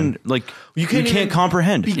can't even like. You can't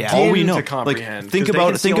comprehend. All we know, like think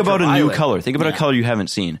about a new color. Think about a color you haven't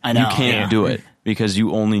seen. I know. You can't do it because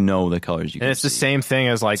you only know the colors you. And can it's the see. same thing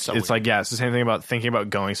as like it's the same thing about thinking about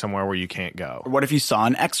going somewhere where you can't go. Or what if you saw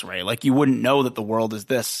an X-ray? Like, you wouldn't know that the world is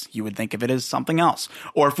this. You would think of it as something else.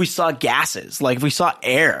 Or if we saw gases, like if we saw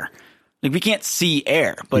air. Like, we can't see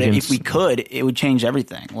air, but if we could, it would change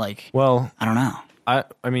everything. Like, well, I don't know.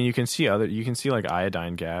 I mean, you can see like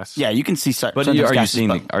iodine gas. Yeah, you can see. But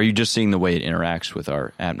are you just seeing the way it interacts with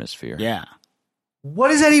our atmosphere? Yeah. What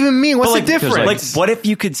does that even mean? What's the difference? Like, what if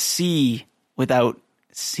you could see without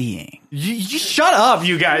seeing? You shut up,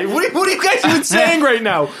 you guys. What are you guys even saying right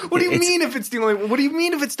now? What do you mean if it's the only? What do you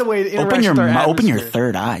mean if it's the way it interacts with our atmosphere? Open your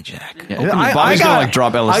third eye, Jack. Yeah, I got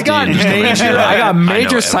drop LSD. I got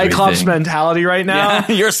major Cyclops mentality right now.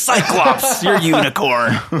 Yeah, you're Cyclops. You're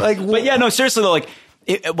unicorn. But yeah, no, seriously though,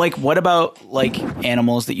 like what about like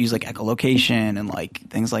animals that use like echolocation and like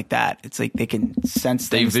things like that? It's like they can sense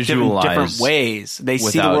things different ways. They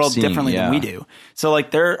see the world differently than we do. So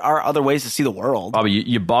like there are other ways to see the world. Bobby,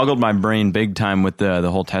 you boggled my brain big time with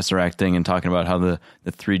the whole Tesseract thing and talking about how the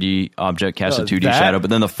 3D object casts a 2D shadow, but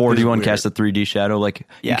then the 4D one casts a 3D shadow. Like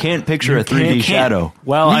you can't picture a 3D shadow.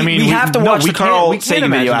 Well, we have to watch the Carl Sagan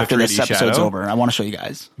video after this episode's over. I want to show you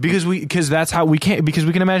guys because that's how we can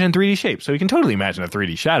imagine 3D shape. So we can totally imagine a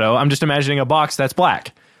 3D shadow. I'm just imagining a box that's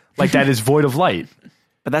black, like that is void of light.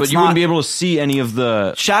 But you wouldn't be able to see any of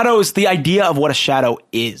the shadows. The idea of what a shadow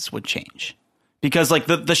is would change because like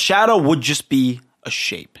the shadow would just be a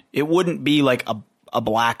shape. It wouldn't be like a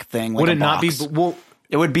black thing. Like would it box. not be? Well,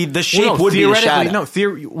 it would be the shape would be the shadow. No,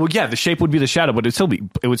 the shape would be the shadow, but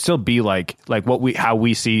it would still be like how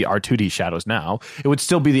we see our 2D shadows now. It would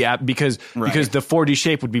still be the app because the 4D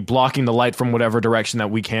shape would be blocking the light from whatever direction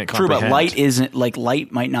that we can't comprehend. True, but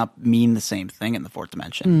light might not mean the same thing in the fourth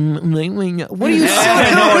dimension. What are you saying?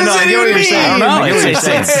 I don't know.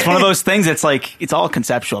 It's one of those things. It's like it's all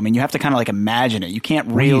conceptual. I mean, you have to kind of like imagine it. You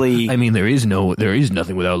can't really. I mean, there is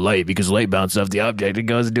nothing without light because light bounces off the object and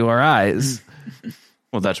goes into our eyes.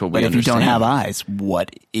 Well, that's what we But if you understand. don't have eyes,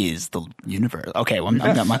 what is the universe? Okay, well, I'm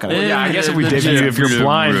not going to. Yeah, I guess if we did, if you're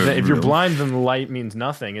blind, then light means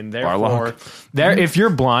nothing, and therefore, if you're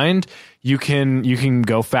blind, you can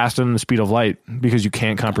go faster than the speed of light because you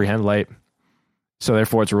can't comprehend light. So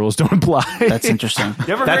therefore, its rules don't apply. That's interesting.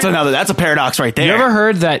 That's a paradox right there. You ever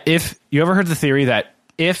heard the theory that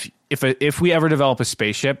if we ever develop a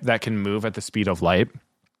spaceship that can move at the speed of light?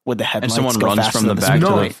 Would the headlights and someone go runs faster from the than back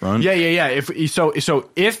to speed? the front? Yeah.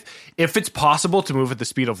 If it's possible to move at the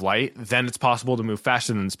speed of light, then it's possible to move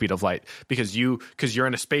faster than the speed of light because you're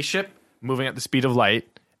in a spaceship moving at the speed of light,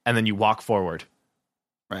 and then you walk forward.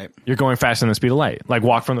 Right. You're going faster than the speed of light. Like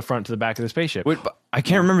walk from the front to the back of the spaceship. Wait, but I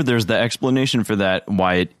can't remember. There's the explanation for that.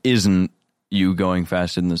 Why it isn't you going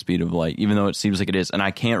faster than the speed of light, even though it seems like it is, and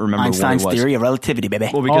I can't remember Einstein's what it was. theory of relativity, baby.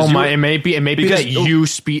 Well, because it may be that you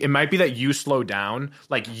speed. It might be that you slow down,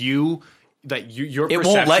 like your It perception,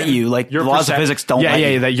 won't let you. Like your the laws of physics don't. let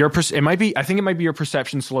you. That it might be. I think it might be your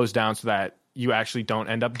perception slows down so that you actually don't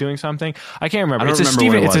end up doing something. I can't remember. It's a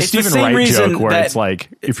Stephen Wright joke where it's like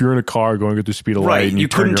if you're in a car going at the speed of light, and you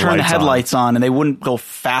couldn't turn the headlights on, and they wouldn't go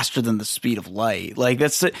faster than the speed of light. Like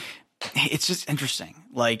that's it. It's just interesting,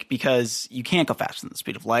 like because you can't go faster than the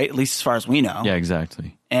speed of light, at least as far as we know. Yeah,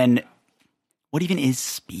 exactly. And what even is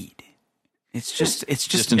speed? It's just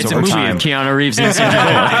it's a movie of Keanu Reeves and Sandra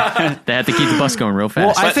Bullock. They had to keep the bus going real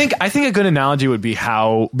fast. Well, I think a good analogy would be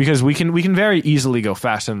because we can very easily go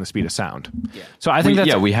faster than the speed of sound. Yeah. So I think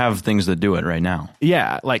we have things that do it right now.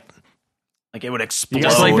 Yeah, like it would explode.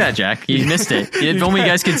 Just like that, Jack. You missed it. If only you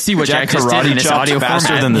guys could see what Jack just did in this chopped audio faster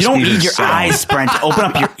format. than the You don't speed need of your sound. eyes, Brent. Open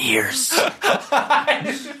up your ears.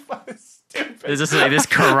 There's just like this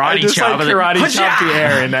karate chop. Chop the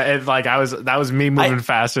air, and that was me moving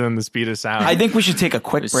faster than the speed of sound. I think we should take a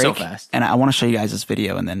quick break, so fast. and I want to show you guys this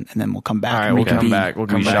video, and then we'll come back. All right, and we'll come back. We'll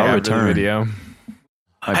come back after the video.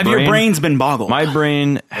 Have your brains been boggled? My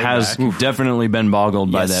brain has definitely been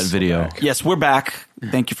boggled by that video. Yes, we're back.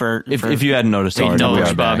 Thank you for If you hadn't noticed already, we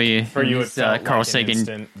Indulge are back. Bobby. For you, It's, it felt Carl like an Sagan.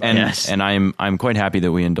 instant, but- And Yes. and I'm quite happy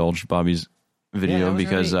that we indulged Bobby's video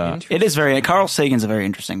because it is very. Carl Sagan's a very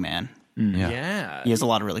interesting man. Yeah. He has a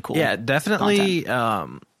lot of really cool. Yeah, definitely.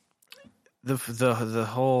 The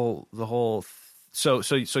whole.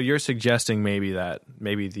 So you're suggesting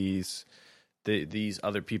maybe these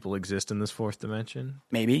other people exist in this fourth dimension?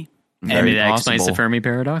 Maybe. Maybe that explains the possible. Fermi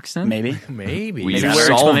Paradox then? Maybe. Maybe. We Is that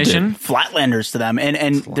solved our explanation? it. Flatlanders to them,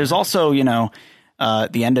 and there's also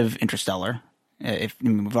the end of Interstellar. If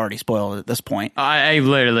we've already spoiled it at this point. I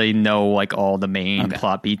literally know like all the main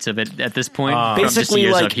plot beats of it at this point. From just Basically,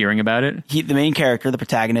 years like, of hearing about it. The main character, the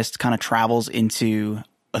protagonist, kind of travels into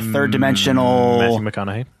a third dimensional.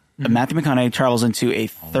 Matthew McConaughey travels into a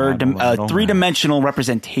three-dimensional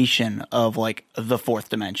representation of like the fourth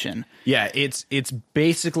dimension. Yeah, it's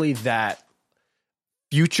basically that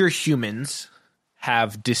future humans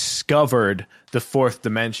have discovered the fourth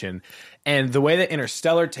dimension. And the way that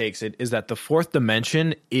Interstellar takes it is that the fourth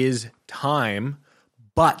dimension is time,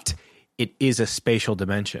 but it is a spatial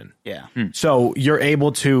dimension. Yeah. So you're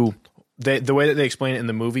able to, the way that they explain it in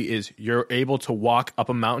the movie is you're able to walk up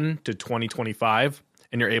a mountain to 2025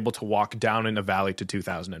 and you're able to walk down in a valley to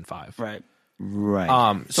 2005. Right.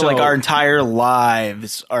 Right. So like our entire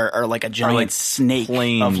lives are like a giant like snake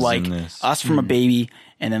planes of like in this. us from a baby,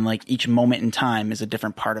 and then like each moment in time is a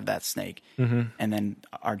different part of that snake, and then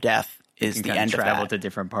our death is You the can end travel of to that.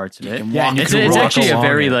 different parts of it. can walk- it's, you can it's walk actually a along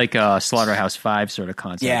very it. like Slaughterhouse 5 sort of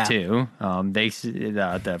concept Yeah. too.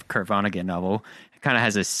 The Kurt Vonnegut novel kind of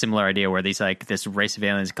has a similar idea where these like this race of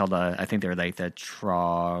aliens called I think they're like the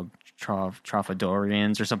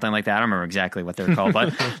Trofadorians or something like that. I don't remember exactly what they're called,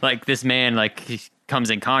 but like this man like he comes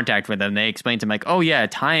in contact with them. They explain to him like, oh yeah,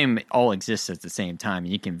 time all exists at the same time,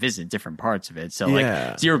 and you can visit different parts of it. So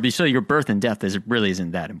like so your birth and death really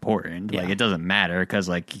isn't that important. Like it doesn't matter because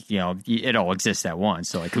like it all exists at once.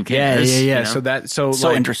 So like who cares? Yeah. you know? So So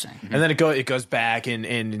like, interesting. And then it goes back and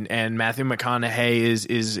Matthew McConaughey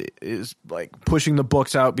is like pushing the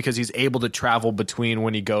books out because he's able to travel between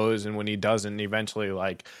when he goes and when he doesn't. And eventually,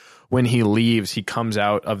 like when he leaves, he comes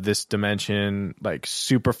out of this dimension like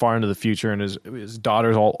super far into the future, and his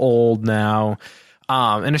daughter's all old now.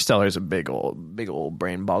 Interstellar is a big old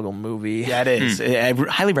brain boggle movie. Yeah, it is. I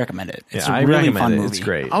highly recommend it. It's a I really recommend fun it. movie. It's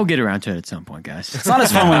great. I'll get around to it at some point, guys. It's not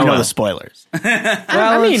as fun when you know the spoilers.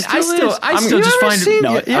 I mean, I still just find it.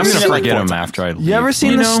 No, I'm gonna forget him after I leave. You ever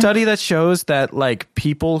seen the study that shows that like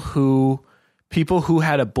people who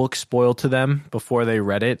had a book spoiled to them before they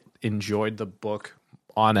read it enjoyed the book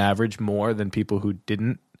on average more than people who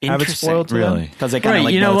didn't have it Interesting. spoiled to Really? them? Because they kind of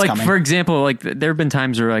Right, like know it's like coming. for example, like there have been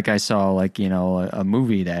times where like I saw like a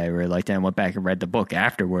movie that I really liked and went back and read the book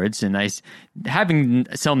afterwards, and having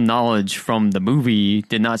some knowledge from the movie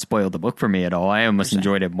did not spoil the book for me at all. I almost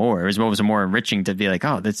enjoyed it more. It was what was more enriching to be like,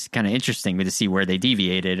 oh, that's kind of interesting to see where they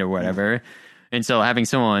deviated or whatever. And so having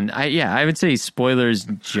someone, I would say spoilers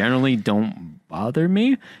generally don't bother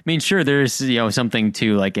me. I mean, sure, there's something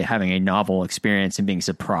to like having a novel experience and being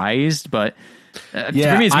surprised, but for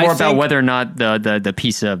me, it's more about whether or not the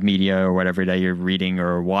piece of media or whatever that you're reading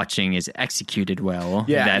or watching is executed well.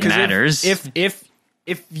 Yeah, that 'cause matters.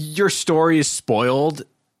 If your story is spoiled,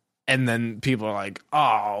 and then people are like,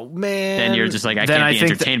 "Oh man," then you're just like, I then can't be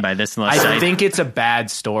think entertained by this unless I think it's a bad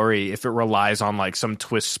story if it relies on like some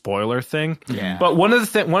twist spoiler thing. Yeah. But one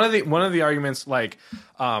of the arguments, like,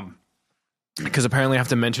 because apparently I have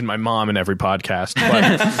to mention my mom in every podcast,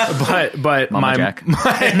 but Mama Jack.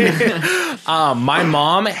 my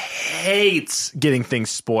mom hates getting things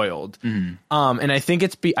spoiled, and I think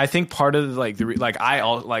I think part of like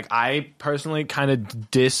I personally kind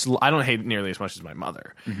of I don't hate it nearly as much as my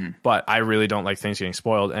mother, but I really don't like things getting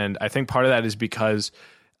spoiled, and I think part of that is because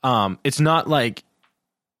it's not like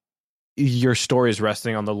your story is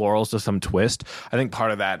resting on the laurels of some twist. I think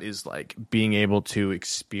part of that is like being able to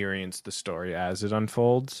experience the story as it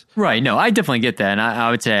unfolds. Right. No, I definitely get that. And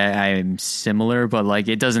I would say I'm similar, but like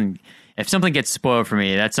it doesn't, if something gets spoiled for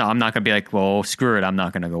me, I'm not going to be like, well, screw it. I'm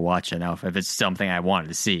not going to go watch it now if it's something I wanted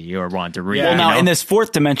to see or wanted to read. Well, now in this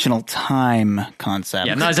fourth dimensional time concept,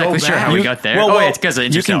 I'm not exactly sure how we got there. It's because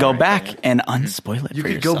you can go back and unspoil it. You for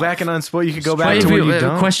could yourself. go back and unspoil. You could go back But to where you the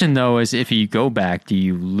don't. question though is, if you go back, do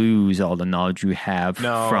you lose all the knowledge you have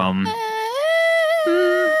from?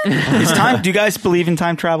 Is time? Do you guys believe in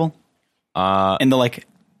time travel? In the like,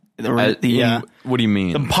 what do you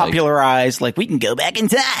mean? the popularized like we can go back in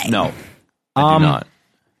time. No, I do not.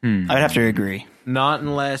 I would have to agree. Not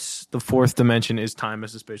unless the fourth dimension is time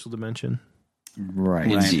as a spatial dimension.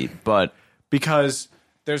 Right. Indeed, but Because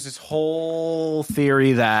there's this whole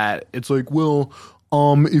theory that it's like, well,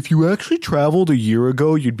 if you actually traveled a year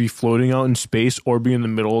ago, you'd be floating out in space or be in the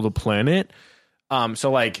middle of the planet.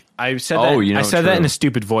 So like I said that in a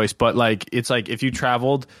stupid voice, but like it's like if you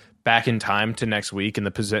traveled back in time to next week in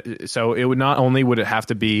the so it would not only would it have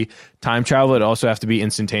to be time travel, it also have to be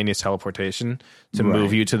instantaneous teleportation to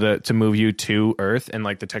move you to Earth, and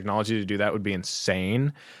like the technology to do that would be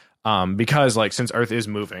insane. Because like since Earth is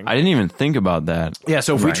moving, I didn't even think about that. Yeah,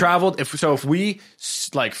 so if we traveled, if we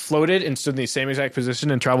like floated and stood in the same exact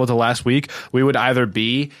position and traveled to last week, we would either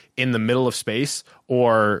be in the middle of space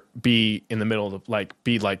or be in the middle of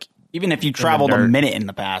even if you traveled a minute in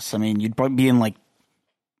the past, I mean, you'd probably be in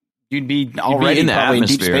you'd be already in the probably in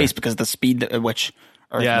deep atmosphere. space because of the speed at which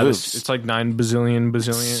Earth moves. It's like 9 bazillion.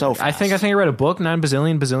 So fast. I think I read a book, 9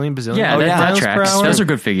 bazillion. Yeah, that tracks. Those are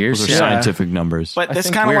good figures. Those are scientific numbers. But this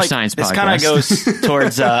kind of goes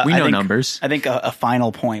towards we know numbers. I think a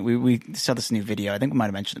final point. We saw this new video. I think we might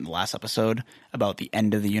have mentioned in the last episode about the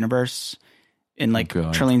end of the universe in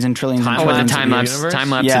trillions and trillions and trillions. Time lapse of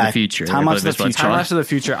the future. Time lapse of the future. Time lapse of the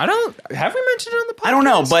future. Have we mentioned it on the podcast? I don't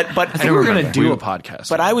know, but I think we're going to do a podcast.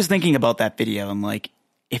 But I was thinking about that video and like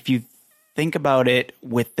if you think about it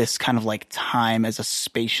with this kind of like time as a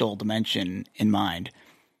spatial dimension in mind,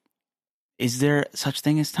 is there such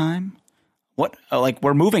thing as time? What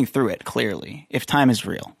we're moving through it clearly. If time is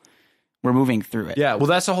real, we're moving through it. Yeah, well,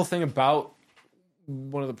 that's the whole thing about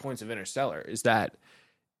one of the points of Interstellar is that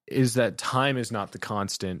time is not the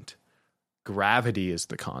constant, gravity is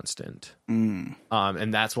the constant. And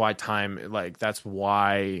that's why that's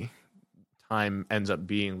why time ends up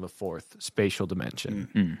being the fourth spatial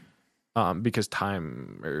dimension. Because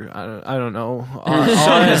time, I don't know.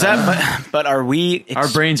 But are we? Our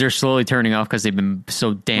brains are slowly turning off because they've been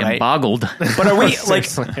so damn boggled. But are we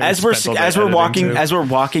as we're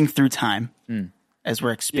walking through time, as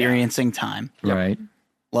we're experiencing time, right?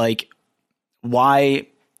 Like, why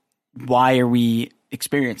are we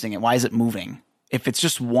experiencing it? Why is it moving? If it's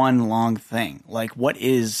just one long thing, like what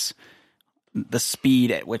is the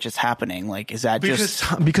speed at which it's happening? Like, is that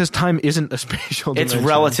because time isn't a spatial dimension. It's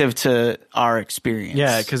relative to our experience.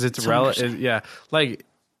 Yeah, because it's relative. Yeah, like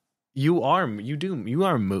you are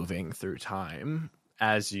moving through time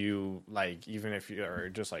as you even if you are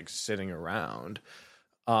just sitting around.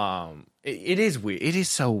 It is weird. It is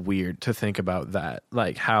so weird to think about that.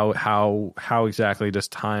 Like how exactly does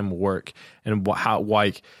time work, and how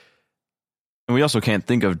And we also can't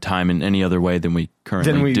think of time in any other way than we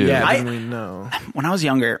currently do. Yeah, we know. When I was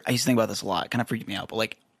younger, I used to think about this a lot. It kind of freaked me out.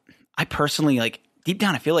 But I personally, deep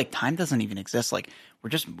down, I feel like time doesn't even exist. Like, we're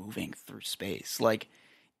just moving through space. Like,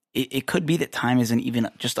 it could be that time isn't even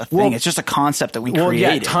just a thing. Well, it's just a concept that we created.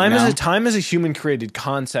 Yeah, time is a human created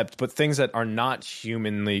concept. But things that are not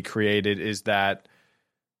humanly created is that,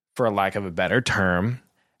 for lack of a better term,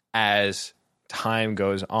 as time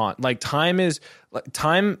goes on,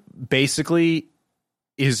 time basically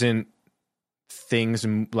isn't things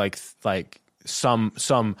like some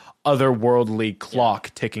otherworldly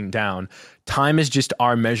clock ticking down. Time is just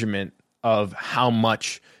our measurement of how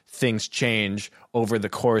much things change over the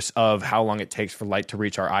course of how long it takes for light to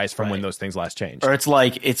reach our eyes from when those things last changed. Or it's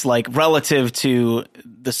like relative to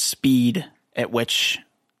the speed at which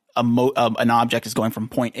an object is going from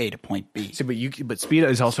point A to point B. See, but speed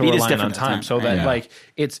is also reliant on time. So that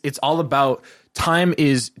it's all about time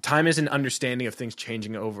is an understanding of things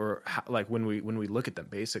changing over when we look at them,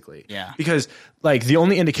 basically. Yeah. Because the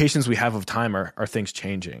only indications we have of time are things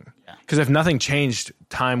changing. Yeah. Because if nothing changed,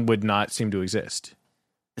 time would not seem to exist.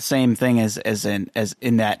 The same thing as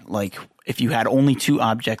in that, if you had only two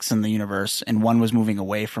objects in the universe and one was moving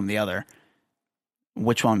away from the other,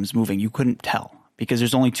 which one was moving? You couldn't tell because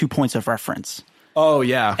there's only 2 points of reference. Oh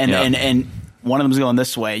yeah. And one of them is going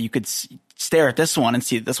this way. You could stare at this one and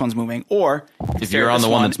see that this one's moving, or if you're on the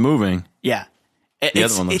one that's moving, the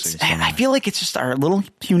other one looks like I feel like it's just our little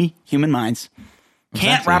puny human minds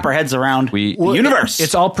can't wrap our heads around the universe.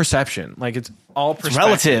 It's all perception. It's all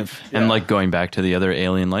perspective. It's relative. And going back to the other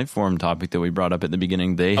alien life form topic that we brought up at the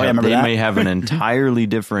beginning, they may have an entirely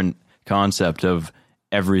different concept of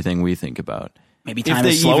everything we think about. Maybe time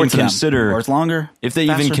is slower to them, or it's longer. If they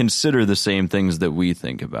even consider the same things that we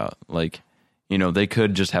think about, they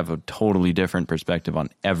could just have a totally different perspective on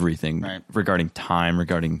everything regarding time,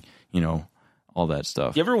 regarding, all that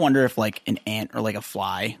stuff. You ever wonder if an ant or a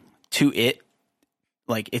fly, to it,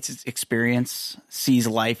 its experience sees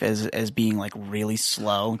life as being really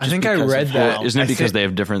slow? I think I read that. Isn't it because they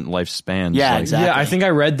have different lifespans? Yeah, exactly. Yeah, I think I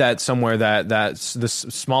read that somewhere that the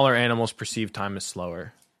smaller animals perceive time as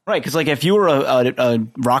slower. Right, because if you were a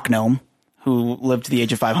rock gnome who lived to the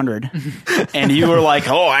age of 500, and you were like,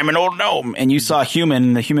 "Oh, I'm an old gnome," and you saw a human,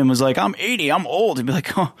 and the human was like, "I'm 80, I'm old," and be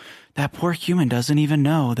like, "Oh, that poor human doesn't even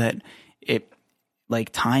know that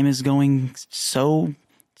time is going so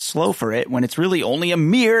slow for it when it's really only a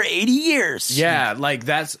mere 80 years." Yeah, like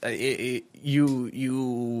that's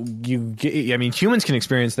you get, I mean, humans can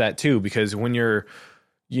experience that too, because when you're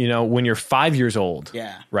 5 years old,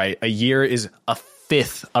 right, a year is a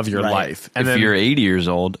fifth of your life, and if then you're 80 years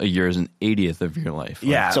old, a year is an 80th of your life.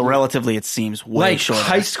 yeah, So relatively, it seems way like shorter.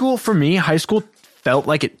 high school for me. High school felt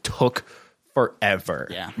like it took forever.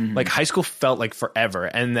 Yeah. Like high school felt like forever,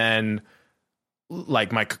 and then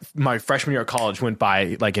like my freshman year of college went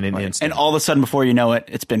by like in an instant. And all of a sudden, before you know it,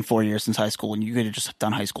 it's been 4 years since high school, and you could have just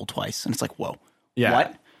done high school twice, and it's like, whoa, Yeah.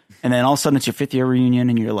 what? And then all of a sudden, it's your 5th year reunion,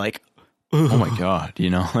 and you're like, Oh my God.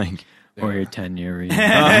 Like Or your 10-year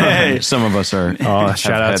reunion. some of us are.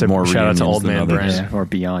 shout out to Old Man Brand. Yeah, or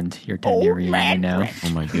beyond your 10-year reunion now. Oh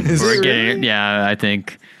my goodness. We're getting, I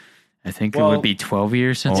think it would be 12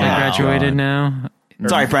 years since I Wow. graduated now.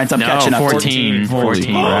 sorry, Brent, I'm No, catching up. 14.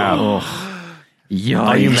 Wow. Yo,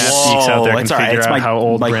 All you math geeks out there can it's all right. figure It's out my how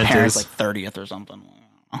old Brent parents is. like 30th or something.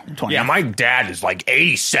 20. Yeah, my dad is like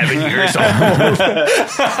 87 years old.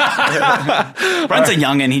 Brent's a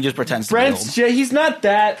youngin'. He just pretends to be old. He's not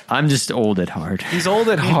that. I'm just old at heart. He's old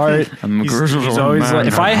at heart. I'm a he's grizzled always man like,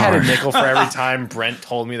 if at I had a heart. nickel for every time Brent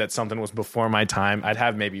told me that something was before my time, I'd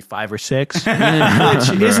have maybe 5 or 6,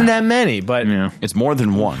 which isn't that many, but Yeah, It's more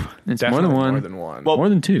than one. it's more definitely than one. More than one. More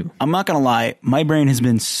than two. I'm not gonna lie. My brain has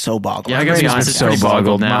been so boggled. Yeah, I My gotta brain be has honest, been it's so pretty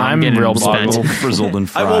boggled now. I'm getting real spent. boggled. Frizzled and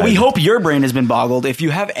fried. Well, we hope your brain has been boggled. If you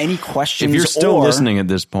have any questions, If you're still or- listening at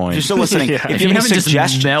this point, if you're still listening, Yeah. if If you you have haven't any just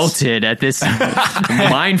suggestions, melted at this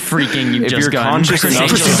mind freaking you've if just you're gotten, conscious enough to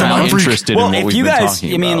Yourself. sound interested well, in what if we've you been guys,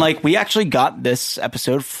 talking I mean, about. like we actually got this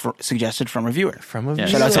episode suggested from a viewer. from a Yeah.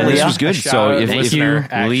 Shout out to And Leah. this was good. So if, Thank if you,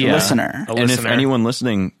 Leah. Listener. and if anyone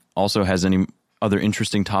listening also has any other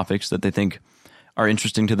interesting topics that they think are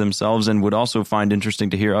interesting to themselves and would also find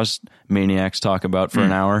interesting to hear us maniacs talk about for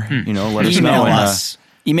an hour, let us Email know. And, us.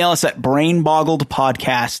 Email us at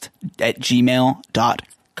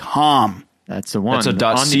brainboggledpodcast@gmail.com. That's the one. that's a On the-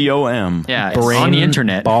 .com. Yeah, it's on the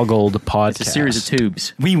internet. Boggled podcast. It's a series of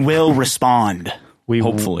tubes. We will respond. We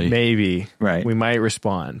Hopefully. maybe Right. we might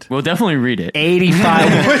respond. We'll definitely read it.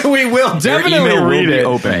 85. We will definitely email will read be it.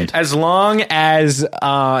 opened. as long as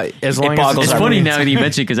boggles It's our funny brains. now that you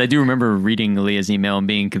mentioned because I do remember reading Leah's email and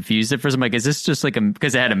being confused at first. I'm like, is this just like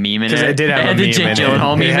because it had a meme in it? 'Cause it did have had a the meme Jake in it.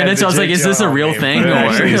 Gyllenhaal It meme in had it. So I was the like, Jake is this a Gyllenhaal real meme, thing? but it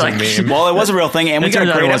actually is a Like, meme. Well, it was a real thing, and we It got a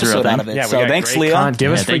turns out great it was a real episode thing. out of it. Yeah, we So got thanks, great Leah.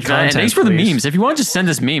 Give us Yeah, free thanks, content. thanks for the please. memes. If you want to just send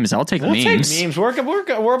us memes, I'll take We'll memes. take memes. We're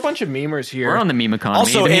a bunch of memers here. We're on the meme economy.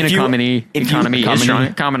 Also, the meme if you- economy if you- economy is economy-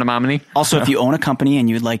 strong. Common economy. Also, if you own a company and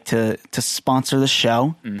you'd like to sponsor the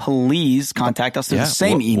show, please contact us through the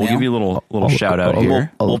same we'll, email. We'll give you a little shout out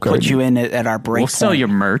here. We'll put you in at our break. We'll sell your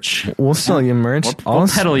merch. We'll sell you merch. We'll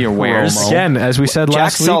peddle your wares. Again, as we said Jack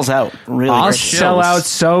last week, sells out really I'll great. sell out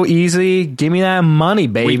so easy. Give me that money, We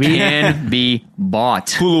baby. can be bought.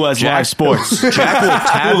 Hulu has live sports. Jack will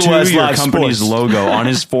Hulu tattoo has your live company's sports. logo on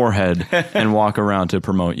his forehead and walk around to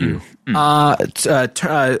promote you. There's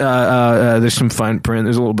some fine print.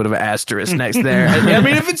 There's a little bit of an asterisk next there. I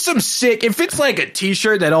mean, if it's like a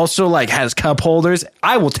T-shirt that also like has cup holders,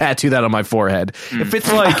 I will tattoo that on my forehead. If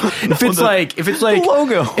it's like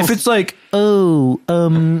logo. If it's like,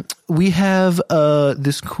 we have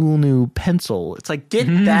this cool new pencil. It's like, get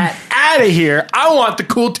that out of here. I want the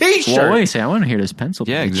cool T-shirt. Well, wait a second. I want to hear this pencil.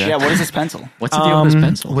 Yeah, exactly. Yeah, what is this pencil? What's the deal with this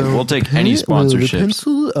pencil? We'll take any sponsorships. The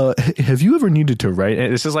pencil, have you ever needed to write?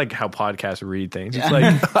 This is like how podcasts read things. It's like,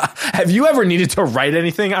 have you ever needed to write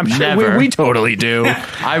anything? I'm sure Never. we totally do.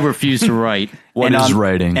 I refuse to write. What is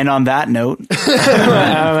writing? And on that note, No,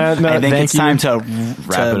 I think thank it's you. time to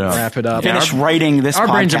Wrap it up. finish writing this Our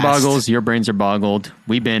podcast. brains are boggles. Your brains are boggled.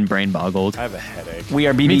 We've been brain boggled. I have a headache. We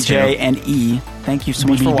are BBJ and E. Thank you so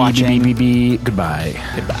much for watching. Goodbye.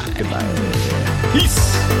 Goodbye.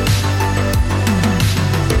 Peace.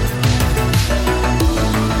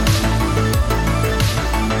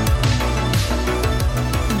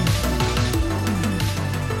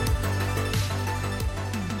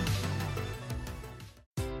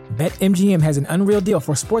 BetMGM has an unreal deal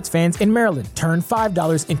for sports fans in Maryland. Turn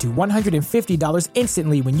 $5 into $150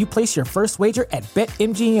 instantly when you place your first wager at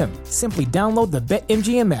BetMGM. Simply download the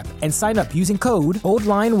BetMGM app and sign up using code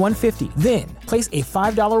OldLine150. Then, place a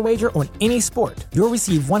 $5 wager on any sport. You'll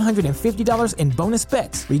receive $150 in bonus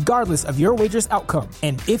bets, regardless of your wager's outcome.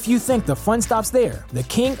 And if you think the fun stops there, the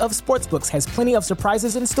king of sportsbooks has plenty of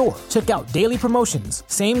surprises in store. Check out daily promotions,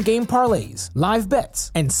 same-game parlays, live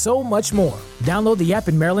bets, and so much more. Download the app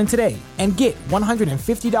in Maryland today and get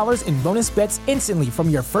 $150 in bonus bets instantly from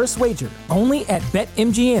your first wager. Only at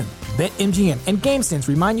BetMGM. BetMGM and GameSense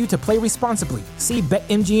remind you to play responsibly. See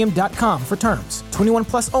BetMGM.com for terms. 21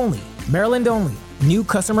 plus only. Maryland only. New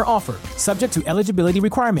customer offer. Subject to eligibility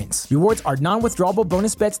requirements. Rewards are non-withdrawable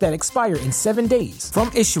bonus bets that expire in 7 days.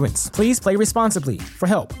 From issuance, please play responsibly. For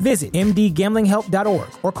help, visit mdgamblinghelp.org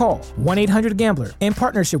or call 1-800-GAMBLER in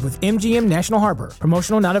partnership with MGM National Harbor.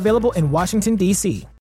 Promotional not available in Washington, D.C.